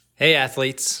Hey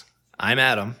athletes, I'm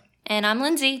Adam. And I'm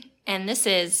Lindsay, and this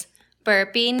is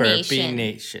Burpee Nation. Burpee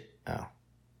Nation. Oh.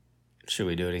 Should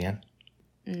we do it again?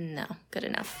 No, good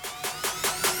enough.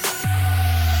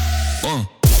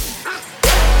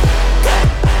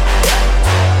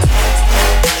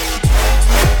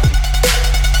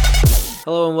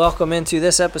 Hello and welcome into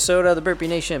this episode of the Burpee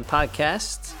Nation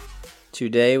podcast.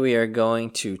 Today we are going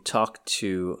to talk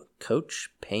to Coach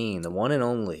Payne, the one and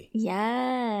only.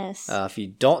 Yes. If you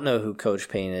don't know who Coach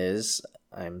Payne is,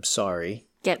 I'm sorry.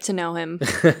 Get to know him.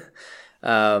 He's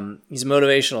a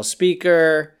motivational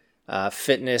speaker,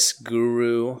 fitness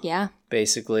guru. Yeah.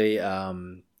 Basically,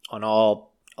 on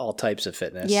all types of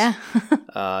fitness. Yeah.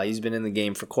 He's been in the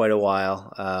game for quite a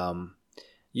while.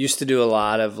 Used to do a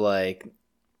lot of like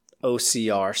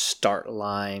OCR start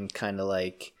line, kind of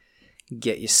like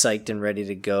get you psyched and ready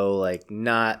to go, like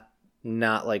not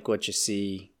like what you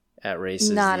see at races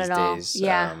Not these at all. days.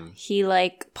 Yeah. He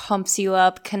like pumps you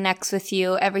up, connects with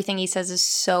you. Everything he says is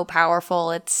so powerful.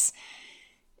 It's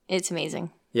amazing.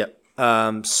 Yep.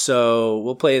 So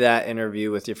we'll play that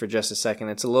interview with you for just a second.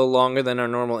 It's a little longer than our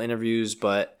normal interviews,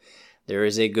 but there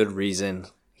is a good reason.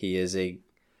 He is a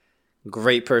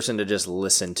great person to just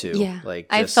listen to. Yeah.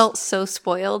 I felt so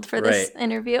spoiled for this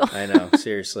interview. I know,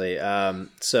 seriously.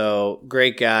 So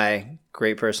great guy,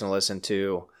 great person to listen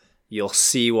to. You'll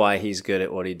see why he's good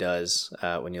at what he does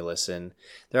when you listen.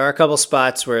 There are a couple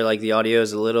spots where like the audio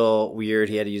is a little weird.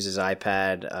 He had to use his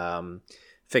iPad,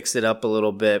 fixed it up a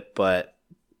little bit, but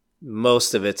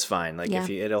most of it's fine. Like if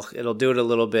you, it'll do it a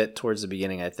little bit towards the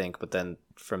beginning, I think, but then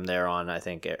from there on, I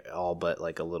think all but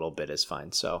like a little bit is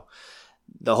fine. So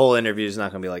the whole interview is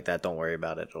not going to be like that. Don't worry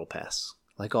about it. It'll pass.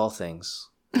 Like all things,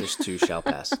 this too shall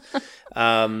pass.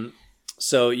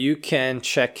 So you can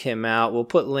check him out. We'll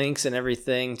put links and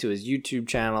everything to his YouTube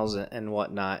channels and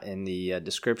whatnot in the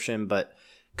description. But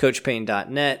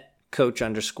CoachPayne.net,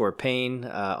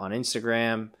 Coach_Payne on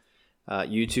Instagram.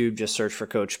 YouTube, just search for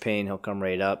Coach Payne. He'll come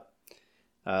right up.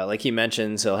 Like he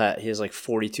mentions, he has like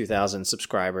 42,000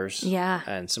 subscribers. Yeah.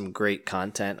 And some great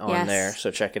content on there.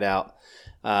 So check it out.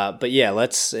 But yeah,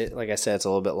 like I said, it's a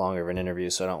little bit longer of an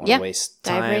interview, so I don't want to waste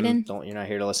time. Dive right in. You're not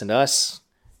here to listen to us.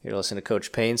 You're here to listen to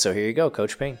Coach Payne. So here you go,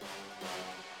 Coach Payne.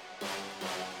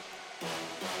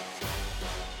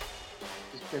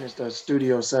 Just finished a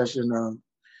studio session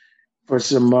for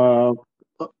some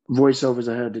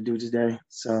voiceovers I had to do today.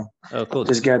 So cool.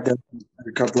 Just got that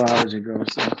a couple hours ago.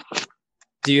 So.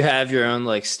 Do you have your own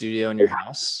like studio in your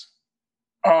house?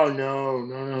 Oh no,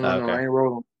 Okay. I ain't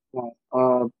rolling.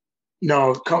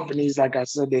 No, companies, like I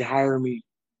said, they hire me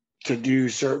to do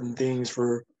certain things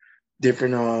for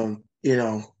different,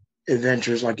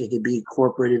 adventures. Like it could be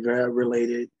corporate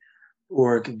related,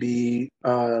 or it could be.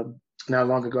 Not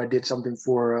long ago, I did something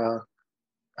for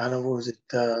I don't know, what was it,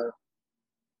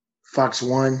 Fox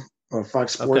One or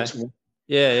Fox Sports. Okay.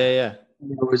 Yeah.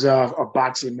 It was a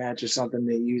boxing match or something.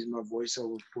 They used my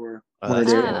voiceover for.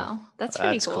 Wow, that's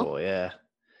pretty cool. Yeah.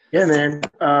 Yeah, man.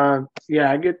 I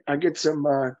get some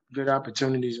good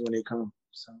opportunities when they come.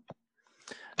 So.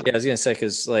 Yeah, I was gonna say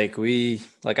because I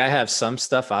have some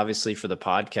stuff obviously for the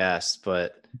podcast,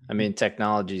 but I mean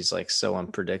technology is like so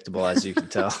unpredictable as you can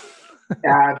tell.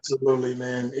 Absolutely,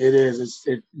 man. It is.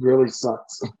 It really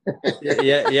sucks.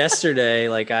 Yeah. Yesterday,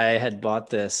 like I had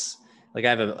bought this. Like I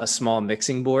have a small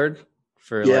mixing board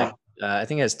for I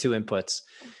think it has 2 inputs.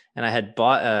 And I had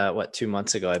bought 2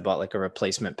 months ago, I bought like a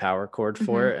replacement power cord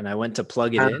for it. And I went to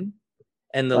plug it in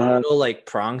and the little like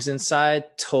prongs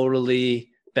inside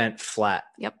totally bent flat.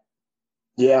 Yep.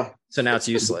 Yeah. So now it's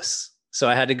useless. So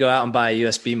I had to go out and buy a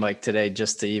USB mic today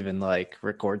just to even like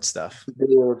record stuff.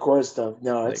 Record stuff.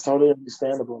 No, it's totally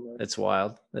understandable, man. It's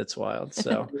wild.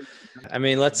 So, I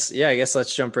mean, I guess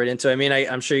let's jump right into it. I mean,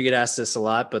 I'm sure you get asked this a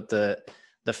lot, but the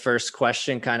first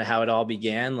question, kind of how it all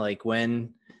began, like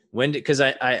when because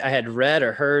I had read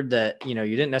or heard that, you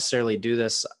didn't necessarily do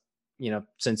this,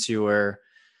 since you were,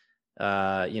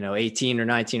 18 or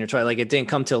 19 or 20, like it didn't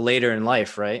come till later in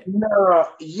life, right? No,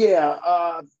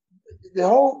 yeah. The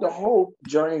whole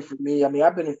journey for me, I mean,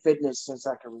 I've been in fitness since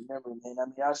I can remember, man. I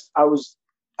mean,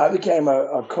 I became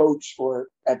a coach, or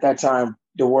at that time,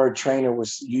 the word trainer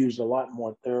was used a lot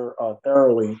more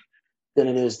thoroughly than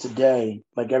it is today.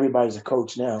 Like everybody's a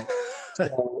coach now.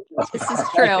 So, this is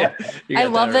true. Yeah, I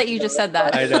love that you just said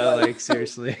that. I know, like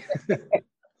seriously.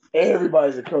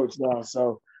 Everybody's a coach now.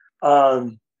 So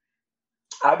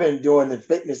I've been doing the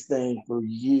fitness thing for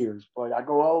years, but I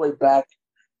go all the way back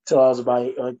till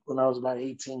when I was about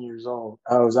 18 years old.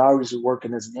 I was always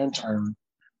working as an intern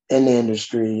in the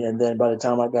industry. And then by the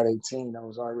time I got 18, I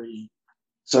was already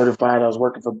certified. I was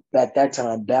working for, at that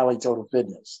time, Bally Total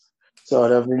Fitness. So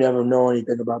if you never know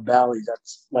anything about Bally's,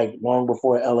 that's like long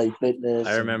before LA I Fitness.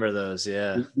 And remember those.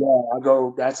 Yeah. yeah, I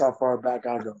go. That's how far back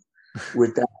I go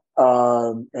with that.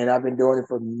 And I've been doing it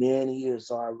for many years.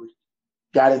 So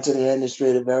got into the industry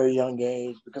at a very young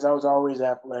age because I was always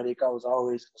athletic. I was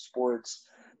always in sports.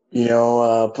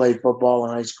 Played football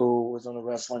in high school. Was on the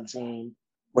wrestling team.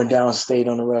 Went downstate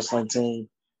on the wrestling team.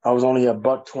 I was only a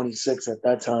buck 26 at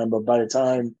that time, but by the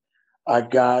time I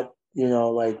got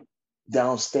like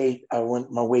downstate,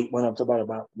 my weight went up to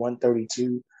about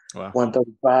 132, Wow.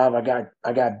 135.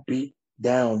 I got beat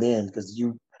down then because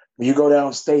when you go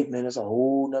downstate, man, it's a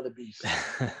whole nother beast.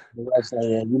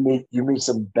 You meet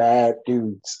some bad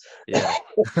dudes. Yeah.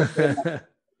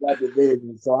 That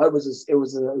division. So it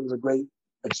was a great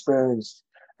experience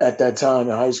at that time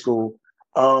in high school.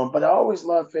 But I always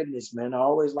loved fitness, man. I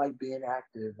always liked being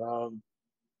active.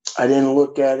 I didn't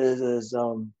look at it as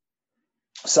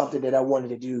something that I wanted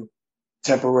to do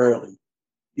temporarily.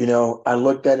 I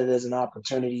looked at it as an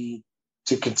opportunity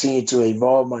to continue to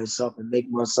evolve myself and make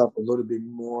myself a little bit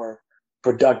more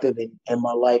productive in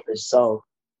my life itself.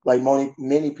 Like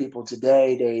many people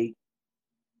today,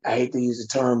 I hate to use the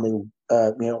term,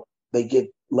 they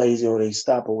get lazy or they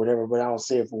stop or whatever, but I'll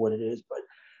say it for what it is.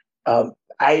 But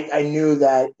I knew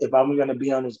that if I'm going to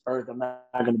be on this earth, I'm not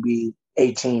going to be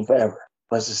 18 forever.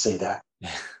 Let's just say that.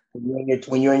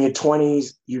 When you're in your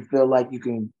 20s, you feel like you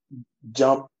can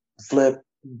jump, flip,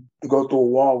 go through a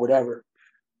wall, whatever.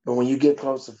 But when you get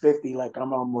close to 50, like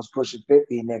I'm almost pushing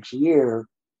 50 next year,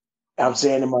 I'm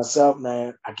saying to myself,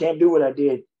 man, I can't do what I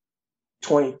did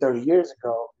 20, 30 years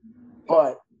ago,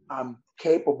 but I'm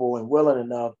capable and willing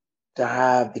enough to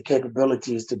have the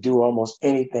capabilities to do almost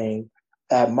anything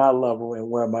at my level and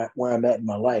where I'm at in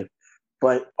my life.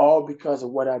 But all because of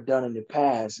what I've done in the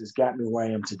past has got me where I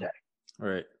am today.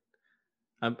 Right.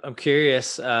 I'm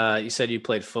curious. You said you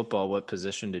played football. What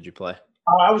position did you play?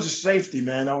 I was a safety,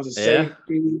 man. I was a Yeah.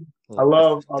 safety. I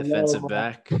love Defensive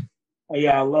back.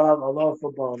 Yeah, I love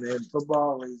football, man.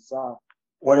 Football is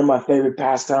one of my favorite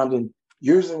pastimes. And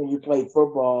usually when you play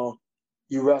football,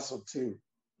 you wrestle too,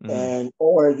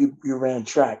 or you ran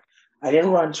track. I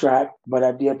didn't run track, but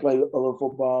I did play a little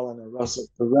football and I wrestled.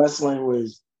 The wrestling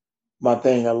was my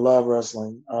thing. I love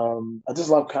wrestling. I just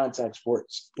love contact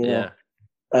sports. Yeah.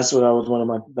 That's what I was one of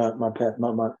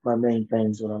my main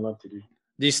things. What I love to do.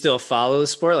 Do you still follow the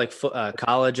sport, like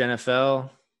college, NFL?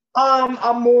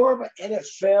 I'm more of an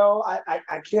NFL.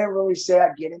 I can't really say I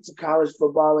get into college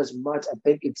football as much. I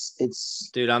think it's.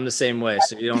 Dude, I'm the same way.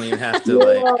 So you don't even have to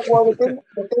Well, the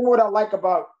thing what I like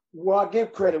about I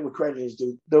give credit where credit is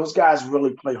due. Those guys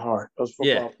really play hard. Those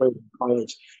football players in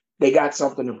college, they got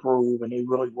something to prove, and they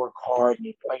really work hard and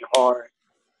they play hard.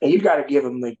 And you got to give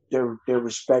them their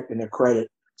respect and their credit.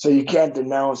 So you can't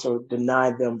denounce or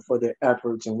deny them for their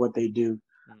efforts and what they do.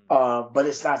 But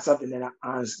it's not something that I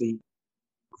honestly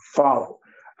follow.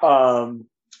 I'm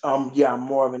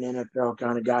more of an NFL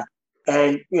kind of guy.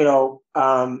 And,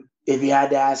 if you had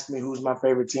to ask me who's my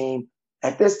favorite team,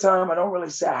 at this time, I don't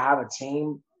really say I have a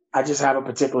team. I just have a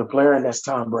particular player, and that's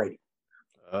Tom Brady.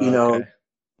 Okay.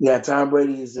 Tom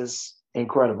Brady is just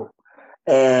incredible.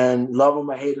 And love him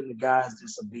or hate him, the guy is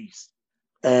just a beast.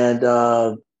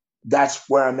 And that's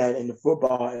where I'm at in the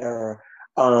football era.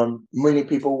 Many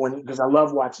people, because I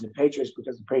love watching the Patriots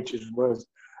because the Patriots was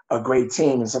a great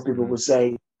team. And some people would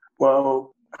say,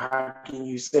 well, how can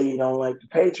you say you don't like the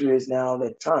Patriots now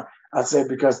that Tom? I said,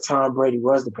 because Tom Brady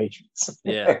was the Patriots.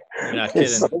 Yeah, you're not kidding.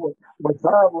 So when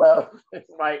Tom left, it's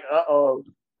like, uh-oh.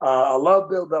 I love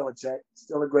Bill Belichick,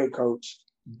 still a great coach,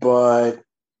 but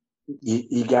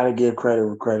you got to give credit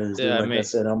where credit is due. I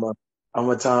said, I'm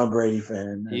a Tom Brady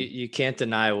fan. You can't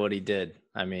deny what he did.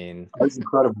 I mean, he's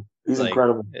incredible. He's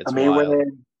incredible. It's wild.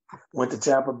 Went to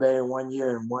Tampa Bay in 1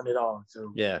 year and won it all.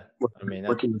 So yeah, I mean,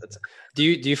 do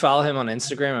you follow him on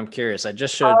Instagram? I'm curious. I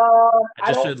just showed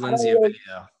Lindsay a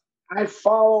video. I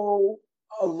follow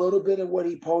a little bit of what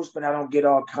he posts, but I don't get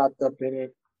all caught up in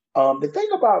it. The thing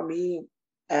about me,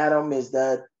 Adam, is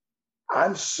that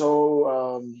I'm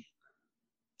so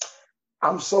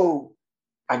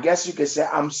I guess you could say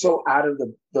I'm so out of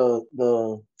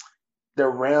the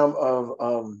realm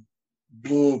of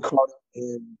being caught up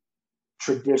in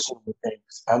traditional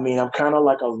things. I mean, I'm kind of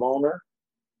like a loner.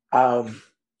 I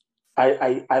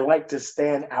like to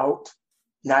stand out,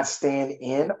 not stand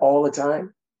in all the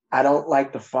time. I don't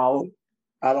like to follow.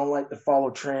 I don't like to follow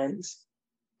trends.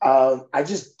 I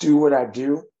just do what I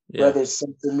do, whether it's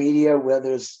social media,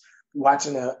 whether it's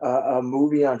watching a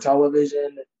movie on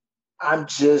television. I'm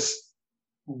just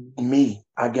me,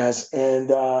 I guess.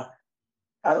 And I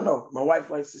don't know. My wife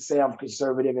likes to say I'm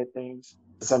conservative at things.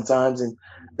 sometimes, and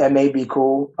that may be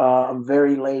cool. I'm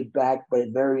very laid back, but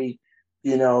very,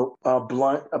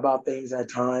 blunt about things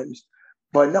at times.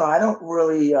 But no, I don't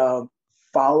really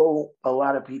follow a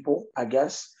lot of people. I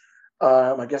guess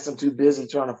I'm too busy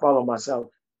trying to follow myself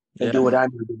and do Yeah. what I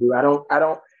need to do.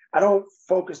 I don't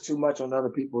focus too much on other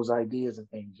people's ideas and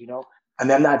things. I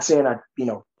mean, I'm not saying I,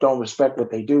 don't respect what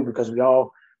they do, because we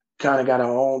all kind of got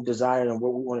our own desire and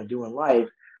what we want to do in life.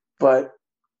 But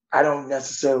I don't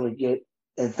necessarily get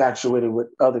infatuated with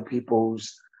other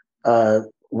people's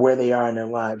where they are in their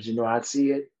lives. I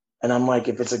see it and I'm like,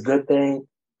 if it's a good thing,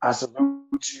 I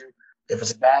salute you. If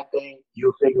it's a bad thing,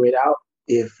 you'll figure it out.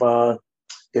 If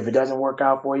it doesn't work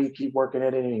out for you, keep working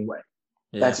at it anyway.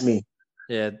 Yeah. That's me.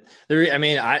 Yeah. I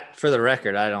mean, for the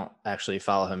record, I don't actually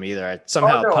follow him either. Oh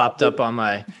Somehow it no, popped up on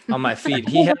my feed.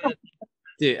 He had,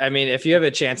 dude, I mean, if you have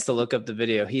a chance to look up the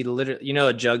video, he literally,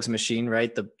 a jugs machine,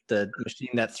 right? The machine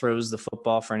that throws the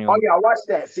football for oh anyone. yeah, I watched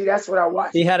that. See, that's what I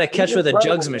watched. He had a He's catch with a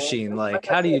incredible, jugs man. machine. Like,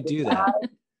 I how do you said, do that?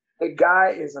 the guy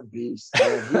is a beast,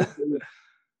 man.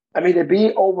 I mean, to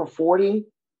be over 40,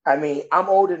 I mean, I'm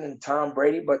older than Tom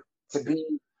Brady, but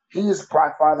he is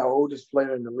by far the oldest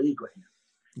player in the league right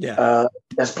Yeah. now.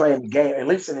 That's playing the game, at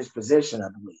least in his position, I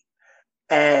believe.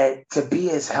 And to be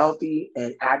as healthy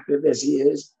and active as he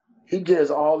is, he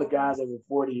gives all the guys over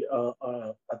 40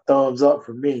 a thumbs up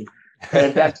for me.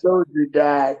 And that shows you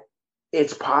that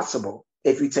it's possible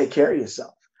if you take care of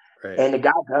yourself. Right. And the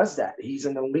guy does that. He's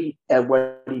an elite at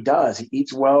what he does. He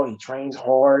eats well. He trains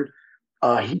hard.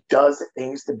 He does the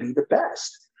things to be the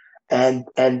best. And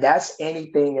that's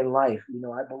anything in life.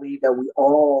 I believe that we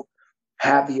all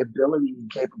have the ability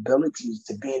and capabilities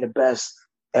to being the best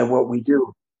at what we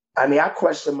do. I mean, I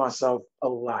question myself a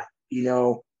lot.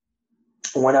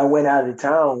 When I went out of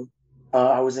town,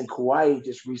 I was in Kauai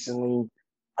just recently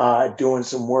doing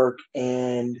some work.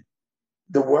 And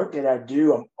the work that I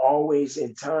do, I'm always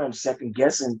in time second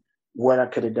guessing what I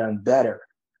could have done better.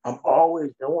 I'm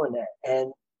always doing that.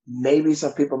 And maybe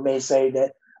some people may say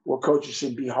that, well, coach, you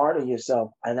should be hard on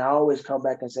yourself. And I always come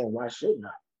back and say, why shouldn't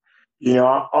I?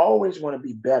 I always want to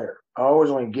be better. I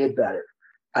always want to get better.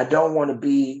 I don't want to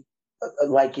be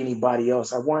like anybody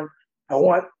else. I want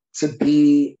to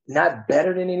be not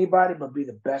better than anybody, but be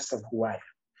the best of who I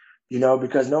am.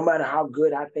 Because no matter how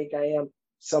good I think I am,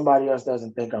 somebody else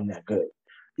doesn't think I'm that good.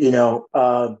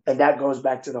 And that goes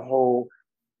back to the whole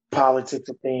politics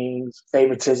of things,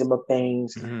 favoritism of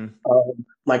things. Mhm.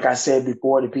 Like I said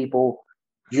before to people,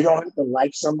 you don't have to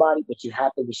like somebody, but you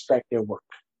have to respect their work.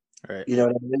 Right. You know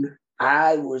what I mean?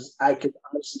 I could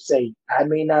honestly say, I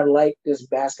may not like this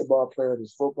basketball player,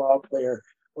 this football player,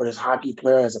 or this hockey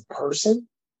player as a person.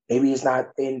 Maybe he's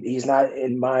not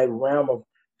in my realm of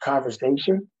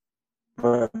conversation,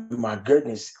 but my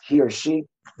goodness, he or she,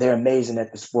 they're amazing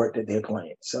at the sport that they're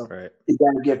playing. So Right. you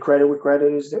got to give credit where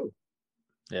credit is due.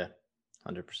 Yeah.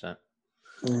 100%.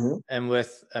 Mm-hmm. And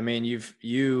with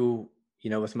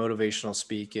motivational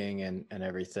speaking and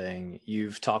everything,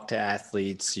 you've talked to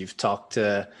athletes, you've talked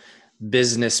to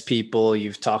business people,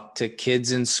 you've talked to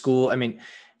kids in school. I mean,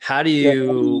 how do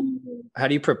you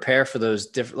prepare for those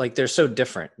different, like they're so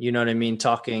different, you know what I mean?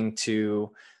 Talking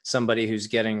to somebody who's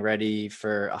getting ready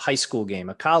for a high school game,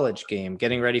 a college game,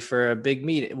 getting ready for a big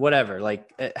meet, whatever,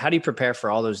 like how do you prepare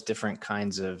for all those different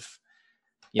kinds of,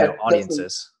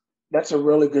 audiences? That's a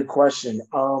really good question.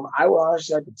 I will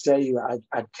honestly have to tell you,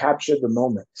 I capture the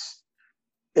moments.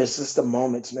 It's just the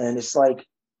moments, man. It's like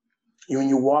when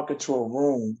you walk into a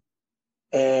room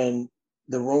and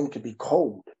the room can be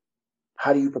cold.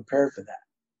 How do you prepare for that?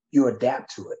 You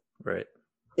adapt to it. Right.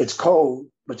 It's cold,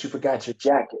 but you forgot your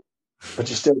jacket, but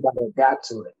you still got to adapt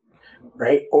to it,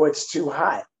 right? Or it's too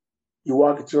hot. You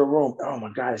walk into a room, oh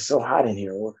my God, it's so hot in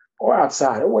here, or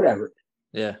outside, or whatever.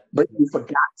 Yeah. But you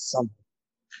forgot something.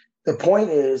 The point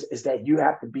is that you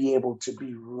have to be able to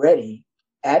be ready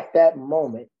at that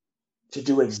moment to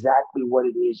do exactly what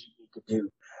it is you need to do.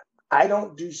 I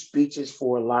don't do speeches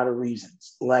for a lot of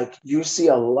reasons. Like you see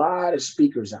a lot of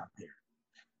speakers out there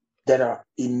that are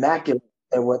immaculate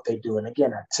at what they do. And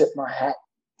again, I tip my hat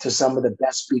to some of the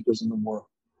best speakers in the world,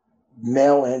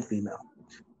 male and female.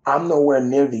 I'm nowhere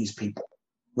near these people.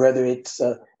 Whether it's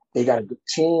they got a good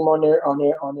team on their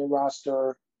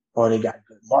roster, or they got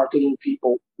good marketing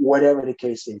people, whatever the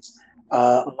case is. A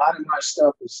lot of my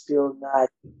stuff is still not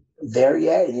there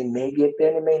yet, and it may get there,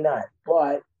 and it may not.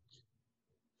 But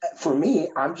for me,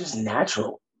 I'm just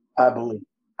natural, I believe.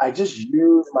 I just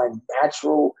use my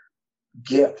natural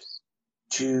gifts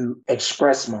to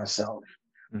express myself.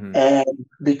 Mm-hmm. And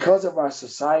because of our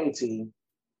society,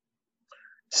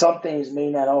 some things may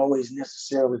not always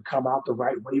necessarily come out the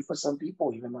right way for some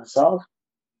people, even myself.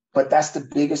 But that's the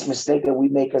biggest mistake that we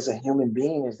make as a human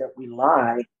being, is that we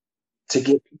lie to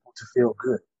get people to feel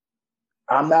good.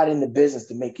 I'm not in the business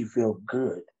to make you feel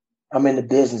good. I'm in the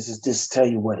business to just tell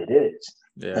you what it is.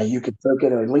 Yeah. And you can take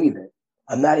it or leave it.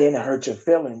 I'm not here to hurt your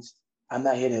feelings. I'm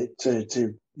not here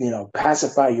to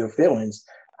pacify your feelings.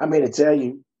 I'm here to tell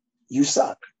you, you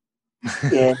suck.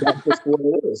 And that's just what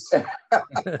it is.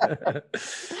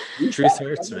 Truth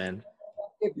hurts, man.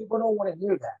 If people don't want to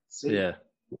hear that. See? Yeah.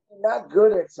 If you're not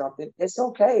good at something, it's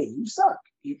okay. You suck.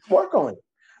 You work on it.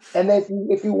 And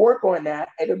if you work on that,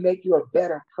 it'll make you a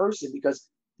better person, because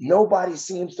nobody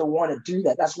seems to want to do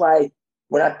that. That's why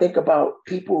when I think about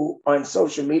people on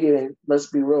social media, and let's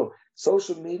be real,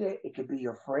 social media, it could be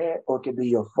your friend or it could be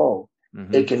your foe.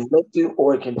 Mm-hmm. It can lift you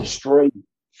or it can destroy you.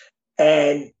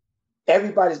 And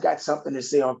everybody's got something to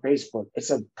say on Facebook. It's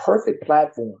a perfect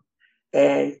platform.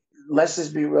 And let's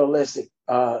just be realistic.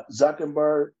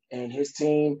 Zuckerberg and his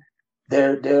team,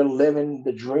 they're living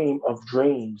the dream of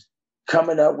dreams,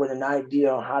 coming up with an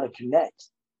idea on how to connect.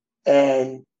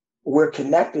 And we're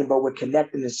connecting, but we're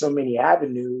connecting in so many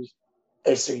avenues.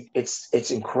 It's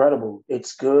incredible.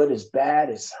 It's good, it's bad,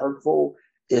 it's hurtful,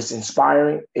 it's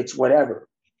inspiring, it's whatever.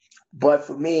 But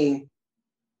for me,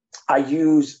 I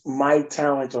use my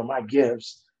talent or my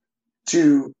gifts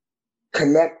to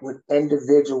connect with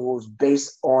individuals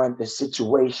based on the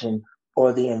situation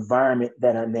or the environment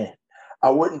that I'm in.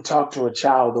 I wouldn't talk to a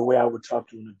child the way I would talk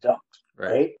to an adult,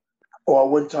 right? Or I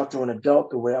wouldn't talk to an adult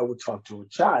the way I would talk to a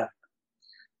child.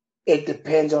 It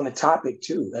depends on the topic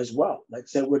too, as well.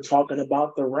 Let's say we're talking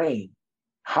about the rain.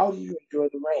 How do you enjoy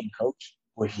the rain, coach?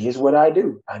 Well, here's what I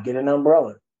do. I get an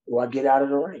umbrella or I get out of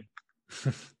the rain.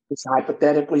 It's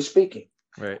hypothetically speaking.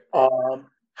 Right.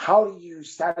 How do you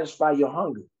satisfy your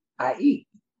hunger? I eat.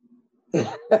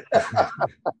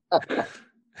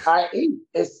 I eat.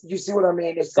 You see what I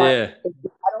mean? It's like,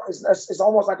 it's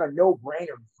almost like a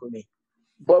no-brainer for me.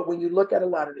 But when you look at a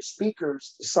lot of the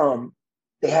speakers,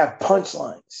 they have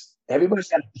punchlines. Everybody's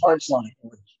got a punchline,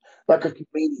 like a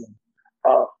comedian.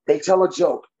 They tell a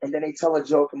joke, and then they tell a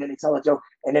joke, and then they tell a joke,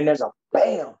 and then there's a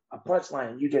bam, a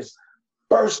punchline. You just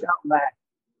burst out laughing.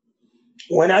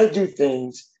 When I do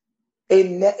things,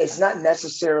 it's not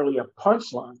necessarily a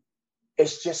punchline.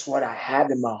 It's just what I have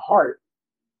in my heart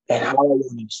and how I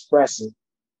want to express it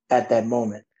at that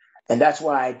moment. And that's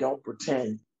why I don't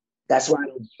pretend. That's why I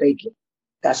don't fake it.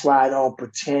 That's why I don't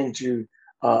pretend to,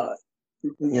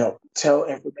 tell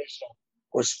information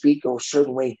or speak a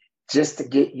certain way just to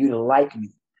get you to like me.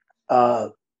 I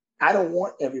don't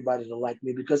want everybody to like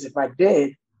me, because if I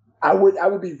did, I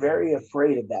would be very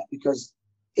afraid of that, because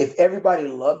if everybody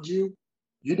loved you,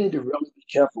 you need to really be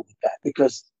careful with that,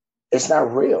 because it's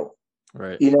not real.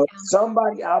 Right.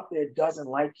 Somebody out there doesn't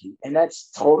like you, and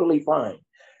that's totally fine.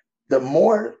 The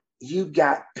more you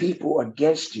got people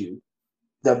against you,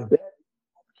 the better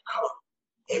you become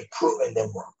in proving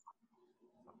them wrong.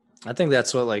 I think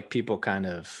that's what people kind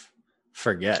of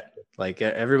forget.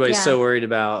 Everybody's so worried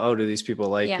about, oh, do these people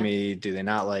like me? Do they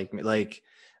not like me?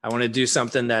 I want to do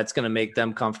something that's going to make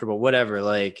them comfortable, whatever.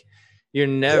 You're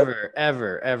never,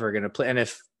 ever, ever going to play. And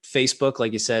if Facebook,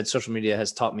 like you said, social media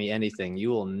has taught me anything, you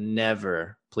will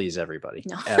never please everybody,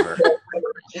 ever.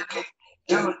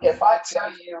 Dude, if I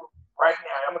tell you right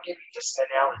now, I'm going to give you just an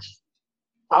analogy.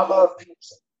 I love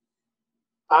pizza.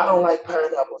 I don't like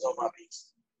pineapples on my pizza.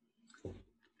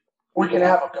 We can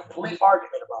have a complete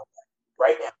argument about that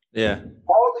right now. Yeah.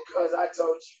 All because I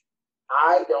told you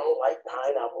I don't like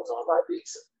pineapples on my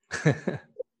pizza.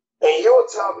 And you'll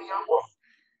tell me I'm wrong.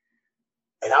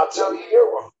 And I'll tell you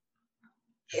you're wrong.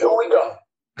 Here we go.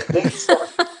 Big story.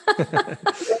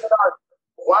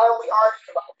 Why are we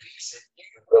arguing about pizza? Do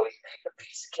you really think the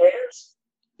pizza cares?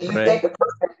 Do you think the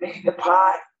person that made the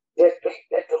pie,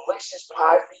 that delicious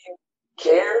pie for you,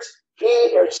 cares?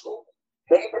 He or she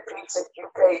made the pizza, you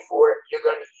paid for it, you're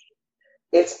going to eat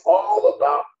it. It's all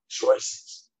about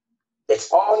choices.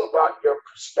 It's all about your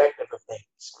perspective of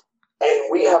things. And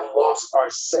we have lost our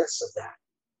sense of that.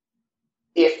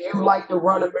 If you like to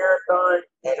run a marathon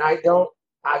and I don't,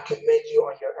 I commend you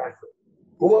on your effort.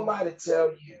 Who am I to tell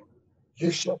you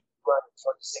you should be running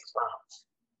 26 miles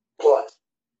plus?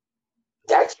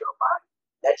 That's your body.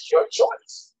 That's your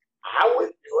choice. I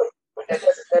wouldn't do it, but that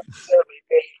doesn't necessarily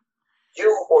make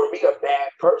you or me a bad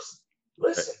person.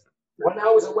 Listen, when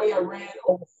I was away, I ran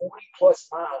over 40 plus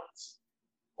miles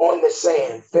on the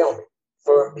sand filming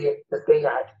for the thing I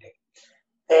had to do.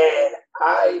 And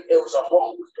it was a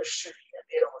whole week of shooting. I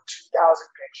did over 2,000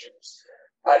 pictures.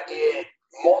 I did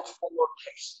multiple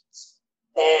locations.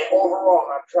 And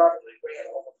overall, I probably ran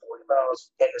over 40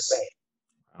 miles in the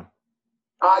sand.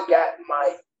 I got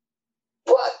my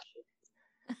butt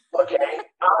Okay,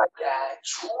 I got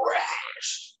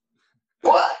trashed.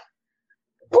 But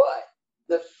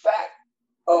the fact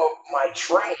of my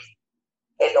training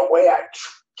and the way I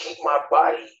keep my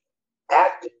body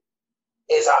active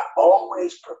is I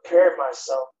always prepare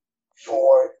myself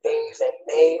for things that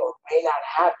may or may not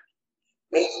happen.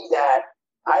 Meaning that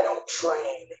I don't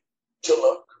train to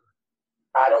look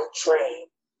good. I don't train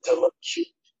to look cute.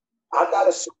 I'm not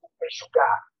a superficial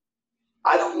guy.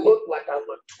 I don't look like I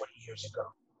looked 20 years ago.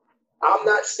 I'm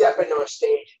not stepping on stage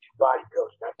and do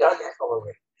bodybuilding. I've done that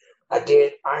already. I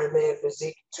did Ironman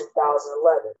Physique in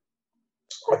 2011.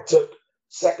 I took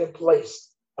second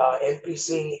place,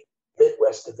 NPC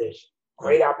Midwest Division.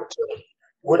 Great opportunity.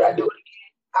 Would I do it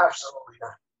again? Absolutely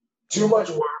not. Too much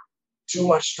work, too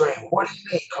much strain. What do you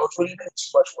mean, coach? What do you mean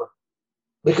too much work?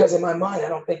 Because in my mind, I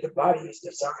don't think the body is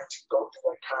designed to go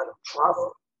through that kind of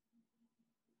trauma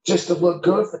just to look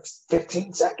good for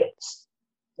 15 seconds.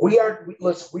 We're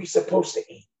supposed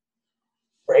to eat,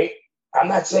 right? I'm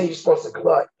not saying you're supposed to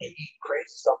glut and eat crazy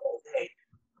stuff all day,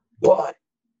 but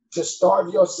to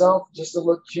starve yourself just to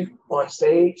look cute on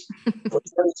stage for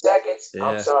 20 seconds, Yeah.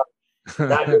 I'm sorry,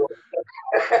 not doing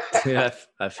it. Yeah,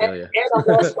 I feel you. And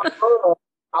I lost my mom.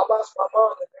 I lost my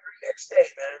mom the very next day,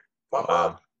 man. My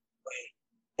mom.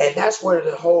 And that's where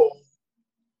the whole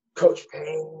Coach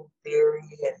Payne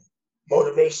theory and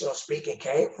motivational speaking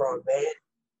came from, man.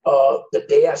 The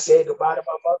day I said goodbye to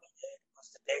my mother, man, was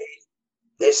the day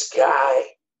this guy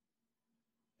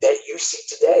that you see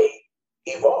today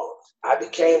evolved. I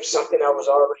became something I was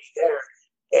already there,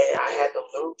 and I had to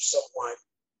lose someone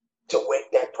to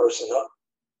wake that person up.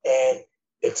 And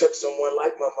it took someone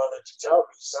like my mother to tell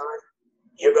me, son,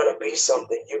 you're going to be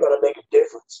something. You're going to make a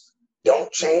difference.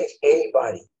 Don't change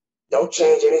anybody. Don't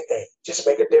change anything. Just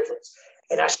make a difference.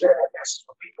 And I share that message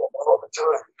with people all the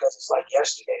time because it's like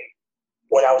yesterday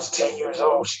when I was 10 years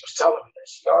old, she was telling me that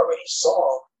she already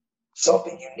saw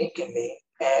something unique in me.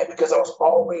 And because I was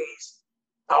always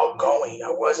outgoing,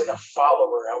 I wasn't a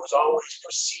follower. I was always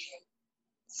proceeding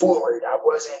forward. I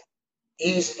wasn't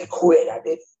easy to quit. I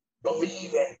didn't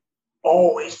believe in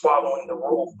always following the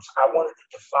rules. I wanted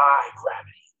to defy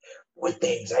gravity with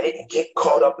things. I didn't get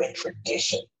caught up in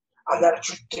tradition. I'm not a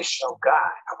traditional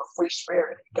guy. I'm a free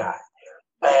spirited guy.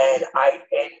 And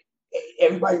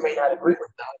everybody may not agree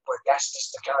with that, but that's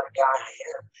just the kind of guy I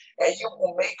am. And you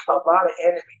will make a lot of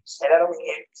enemies. And I don't mean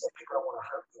enemies that people don't want to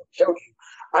hurt you or kill you.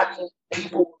 I mean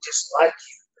people who dislike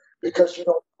you because you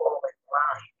don't follow in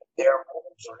line with their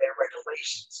rules or their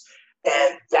regulations.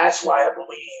 And that's why I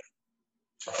believe,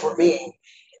 for me,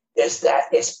 is that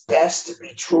it's best to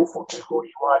be truthful to who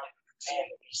you are than pretend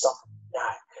to be something you're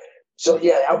not. So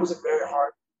yeah, that was a very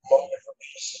hard moment for me.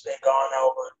 She's been gone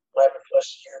over 11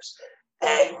 plus years.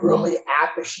 And really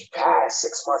after she passed,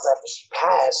 6 months after she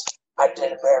passed, I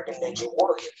did American Ninja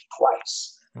Warrior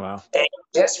twice. Wow. And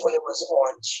just when it was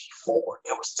on G4,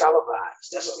 it was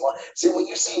televised. This is one. See, when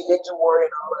you see Ninja Warrior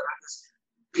and all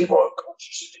that, people are, coach,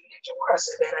 you should do Ninja Warrior. I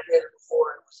said, man, I did it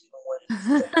before it was even winning.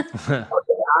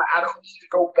 Okay, I don't need to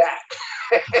go back.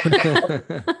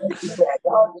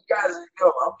 Y'all, you guys are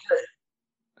good. I'm good.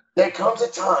 There comes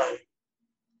a time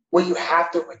when you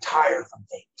have to retire from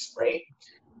things, right?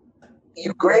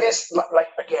 Your greatest, like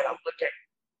again, I'm looking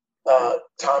at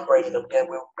Tom Brady. Again,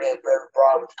 we're being very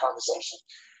broad with the conversation.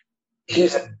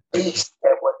 He's a beast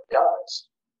at what he does,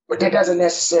 but that doesn't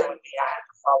necessarily mean I have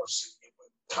to follow suit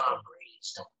with Tom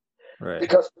Brady's doing. Right.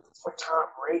 Because for Tom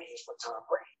Brady is for Tom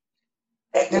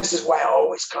Brady, and this is why I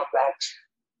always come back to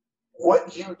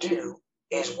what you do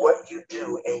is what you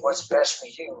do, and what's best for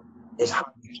you is how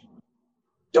you do.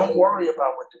 Don't worry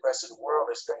about what the rest of the world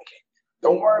is thinking.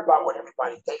 Don't worry about what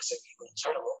everybody thinks of you in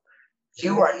general.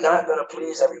 You are not going to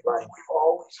please everybody. We've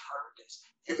always heard this.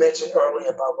 You mentioned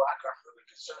earlier about, well, I'm really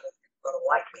concerned if you're going to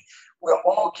like me. We're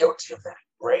all guilty of that,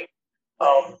 right?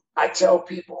 I tell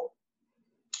people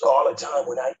all the time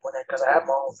because I have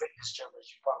my own fitness gym, as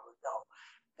you probably know,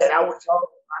 and I would tell a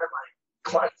lot of my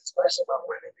clients, especially my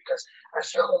women, because I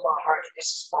feel in my heart, and this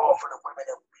is all for the women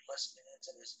that will be listening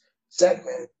into this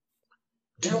segment.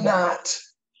 Do not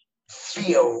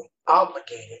feel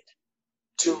obligated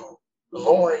to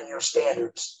lowering your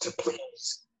standards to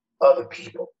please other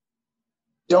people.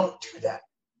 Don't do that.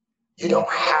 You don't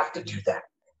have to do that.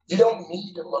 You don't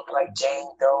need to look like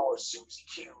Jane Doe or Susie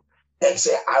Q and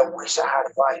say, I wish I had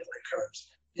a body like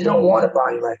hers. You don't want a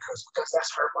body like hers because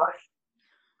that's her body.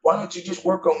 Why don't you just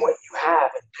work on what you have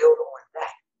and build on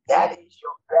that? That is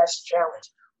your best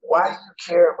challenge. Why do you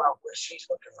care about what she's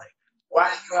looking like? Why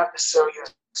do you have to sell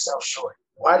yourself short?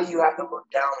 Why do you have to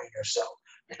look down on yourself?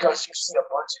 Because you see a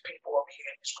bunch of people over here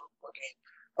in this group looking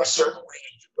a certain way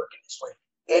and you looking this way.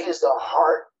 It is the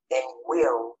heart and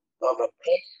will of a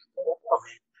man or a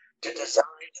woman to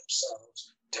design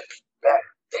themselves to be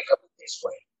better. Think of it this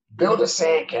way. Build a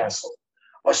sandcastle.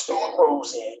 A storm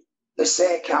rolls in, the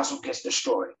sandcastle gets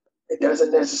destroyed. It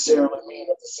doesn't necessarily mean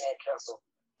that the sandcastle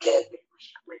can't be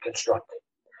reconstructed.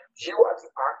 You are the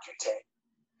architect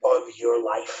of your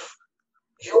life.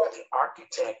 You are the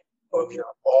architect of your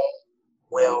own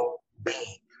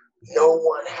well-being. No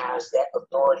one has that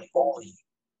authority over you.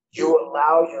 You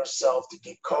allow yourself to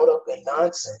get caught up in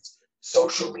nonsense,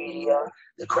 social media,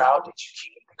 the crowd that you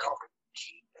keep, the company you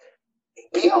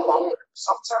keep. Be alone.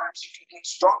 Sometimes you can get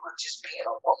stronger just being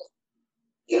alone.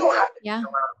 You don't have to be around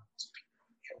people to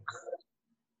feel good.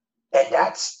 And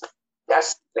that's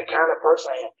the kind of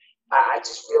person I am. I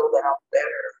just feel that I'm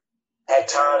better at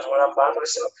times when I'm by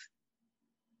myself.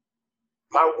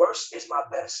 My worst is my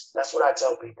best. That's what I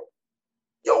tell people.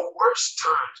 Your worst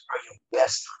times are your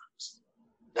best times.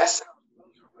 That sounds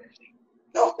really horrific.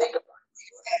 No, think about it.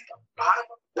 You're at the bottom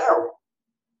of the barrel.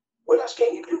 What else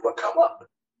can you do but come up?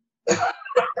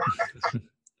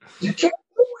 You can't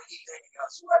do anything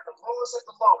else. You're at the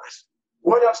lowest.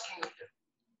 What else can you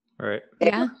do? Right.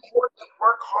 And the more you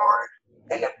work hard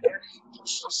and the better you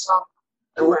push yourself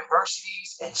through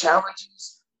adversities and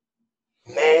challenges,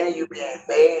 man, you'll be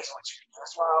amazed what you do.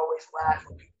 That's why I always laugh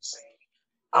when people say,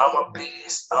 I'm a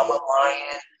beast, I'm a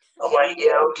lion. I'm like,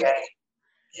 yeah, okay,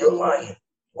 you're lying.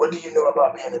 What do you know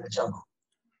about being in the jungle?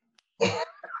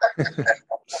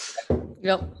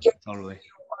 Yep. Totally.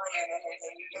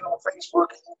 And you get on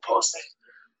Facebook and you posting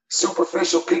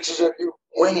superficial pictures of you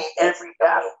winning every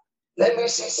battle. Let me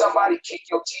see somebody kick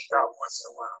your teeth out once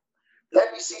in a while.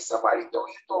 Let me see somebody throw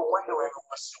you through a window every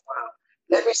once in a while.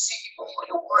 Let me see you go in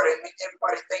the water and make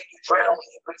everybody think you're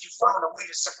drowning, but you found a way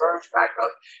to submerge back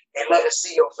up and let us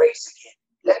see your face again.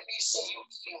 Let me see you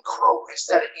eating crow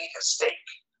instead of eating a steak.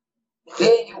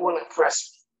 Then you will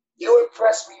impress me. You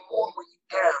impress me more when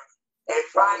you're down and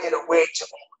finding a way to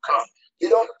overcome. You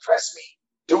don't impress me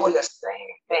doing the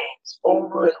same things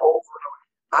over and over and over.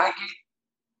 I get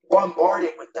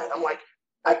bombarded with that. I'm like,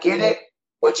 I get it,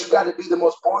 but you got to be the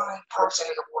most boring person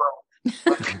in the world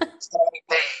with people the same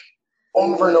thing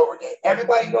over and over again.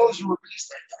 Everybody knows you a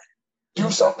beast at that.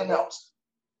 Do something else.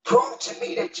 Prove to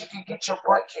me that you can get your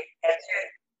butt kicked and then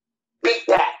beat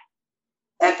that.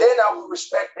 And then I will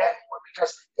respect that more,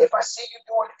 because if I see you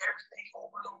doing everything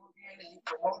over and over again and you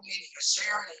promoting it and you're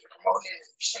sharing it, you're promoting it and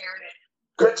you're sharing it,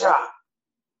 good job.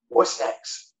 What's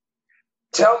next?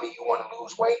 Tell me you want to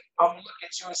lose weight. I'm going to look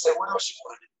at you and say, what else you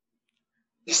want to do?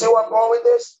 You see where I'm going with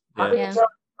this? Yeah. How many times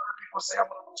people say, I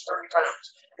want to lose 30 pounds?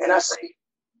 And I say,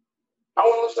 I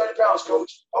want to lose 30 pounds,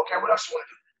 coach. Okay, what else you want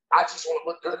to do? I just want to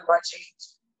look good in my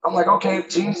jeans. I'm like, okay,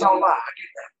 jeans don't lie. I get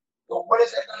that. But what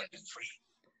is that going to do for you?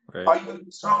 Right. Are you going to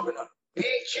be strong enough?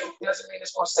 Being cute doesn't mean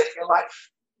it's going to save your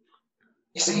life.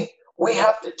 You see, we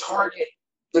have to target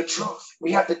the truth.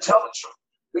 We have to tell the truth.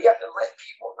 We have to let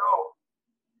people know.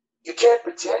 You can't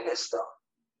pretend this stuff.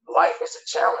 Life is a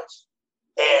challenge.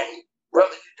 And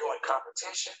whether you're doing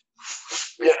competition,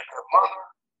 being a good mother,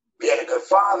 being a good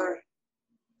father,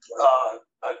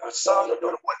 a son or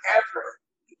daughter, whatever,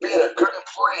 being a good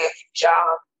employee at your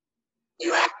job,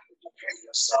 you have to prepare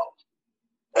yourself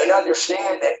and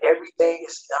understand that everything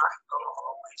is not going to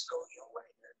always go your way.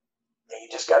 And you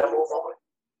just got to move on.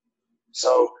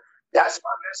 So that's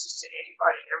my message to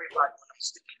anybody and everybody when I'm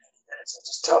speaking at events. I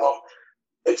just tell them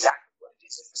exactly what it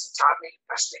is. If it's a topic,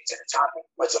 I stick to the topic,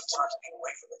 but sometimes I get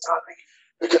away from the topic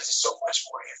because there's so much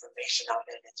more information out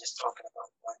there than just talking about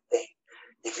one thing.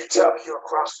 If you tell me you're a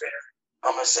CrossFitter,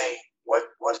 I'm going to say, what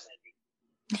does it mean?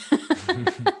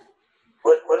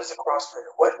 What is a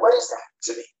CrossFitter? What is that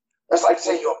to me? That's like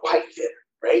saying you're a pipe fitter,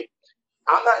 right?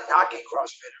 I'm not knocking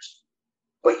CrossFitters,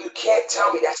 but you can't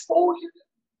tell me that's all you do.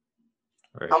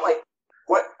 Right. I'm like,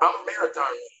 what? I'm a marathon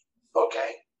runner.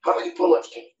 Okay. How many pull-ups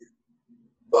can you do?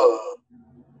 Well,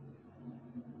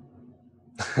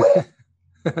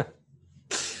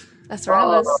 that's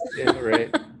Travis. Yeah,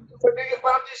 right. But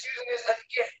I'm just using this as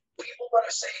again. People want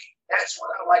to say that's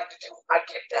what I like to do. I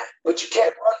get that, but you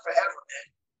can't run forever, man.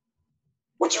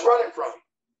 What you running from?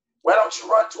 Why don't you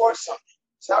run towards something?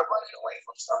 Stop running away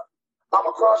from something. I'm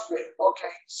a CrossFitter.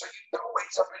 Okay, so you throw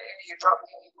weights up in the air, you drop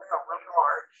them on the ground really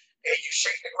hard, and you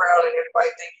shake the ground, and everybody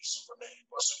think you're Superman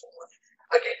or Superwoman.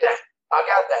 I get that. I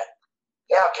got that.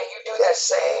 Now, can you do that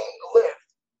same lift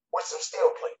with some steel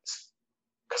plates?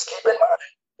 Because keep in mind,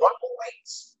 buckle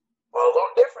weights are a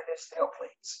little different than steel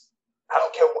plates. I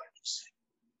don't care what you say.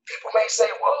 People may say,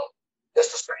 well,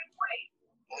 it's the same weight.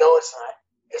 No, it's not.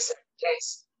 It's a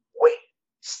dense weight.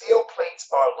 Steel plates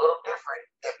are a little different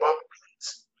than buckle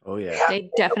plates. Oh, yeah.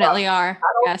 They definitely are.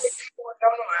 I don't Yes. think people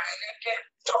don't know. I can't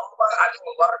talk about I know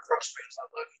a lot of CrossFitters. I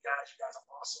love you guys. You guys are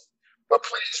awesome. But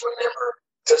please remember,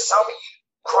 to some of you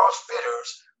CrossFitters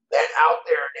that out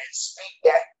there that speak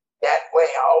that way,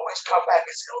 I always come back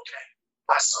and say, okay,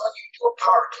 I saw you do a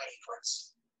power clean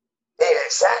press. The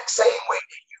exact same way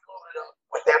that you load it up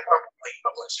with that bumper plate. I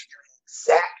want you to do the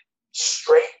exact,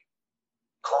 straight,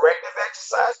 corrective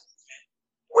exercise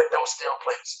with those steel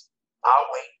plates. I'll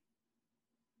wait.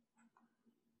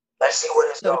 Let's see where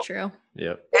this goes. So true.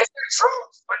 Yep. It's the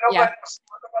truth, but nobody wants to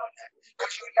talk about that.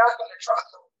 Because you're not going to drop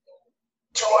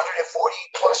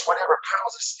 240 plus whatever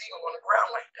pounds of steel on the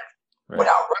ground like that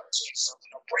without rupturing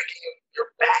something or breaking your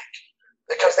back.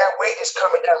 Because that weight is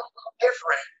coming down a little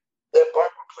different than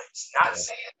bumper plates. Not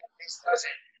saying that this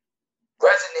doesn't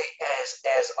resonate as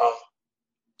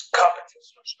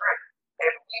competition or strength.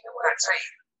 And even when I tell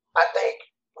you, I think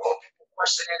when people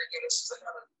question it again, this is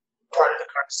another part of the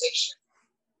conversation.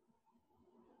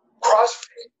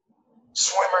 CrossFit,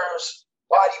 swimmers,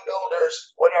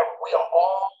 bodybuilders, whatever, we are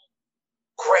all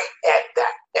great at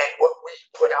that, at what we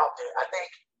put out there. I think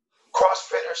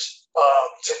CrossFitters,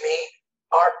 to me,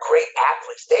 are great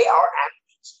athletes. They are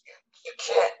athletes. You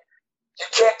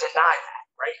can't deny that,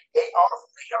 right? They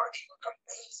look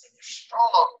amazing. They're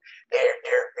strong. They're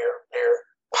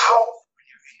powerful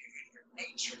in their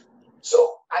nature.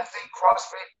 So I think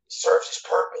CrossFit serves its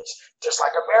purpose, just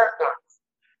like a marathon,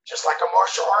 just like a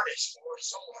martial artist or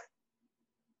someone.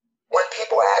 When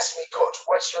people ask me, Coach,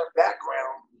 what's your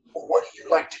background, or what do you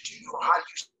like to do, or how do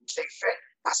you stay fit?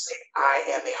 I say, I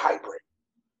am a hybrid.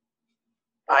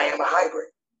 I am a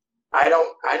hybrid. I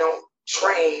don't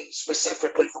train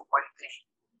specifically for one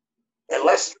thing.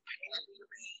 Unless you pay me to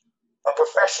be a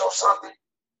professional something,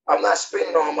 I'm not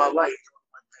spending all my life doing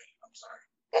one thing. I'm sorry.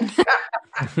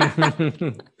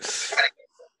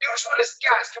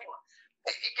 Guys, come on.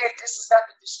 Again, this is not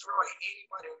to destroy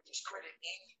anybody or discredit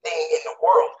anything in the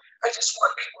world. I just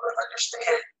want people to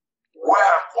understand where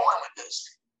I'm going with this.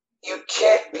 You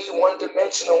can't be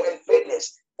one-dimensional in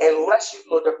fitness unless you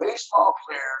look. A baseball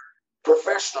player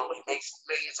professionally makes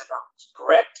millions of dollars,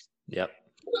 correct? Yep.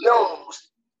 He knows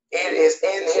it is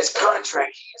in his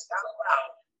contract. He is not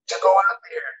allowed to go out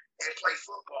there and play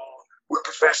football with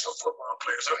professional football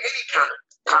players or any kind of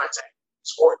contact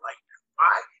sport like that.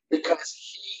 Why? Because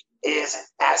he is an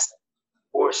asset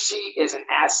or she is an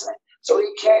asset. So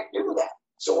he can't do that.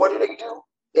 So what do?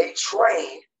 They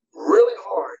train really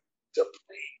hard to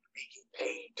play and get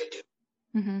paid to do.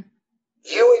 Mm-hmm.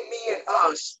 You and me and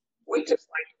us, we just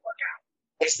like to work out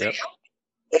and stay healthy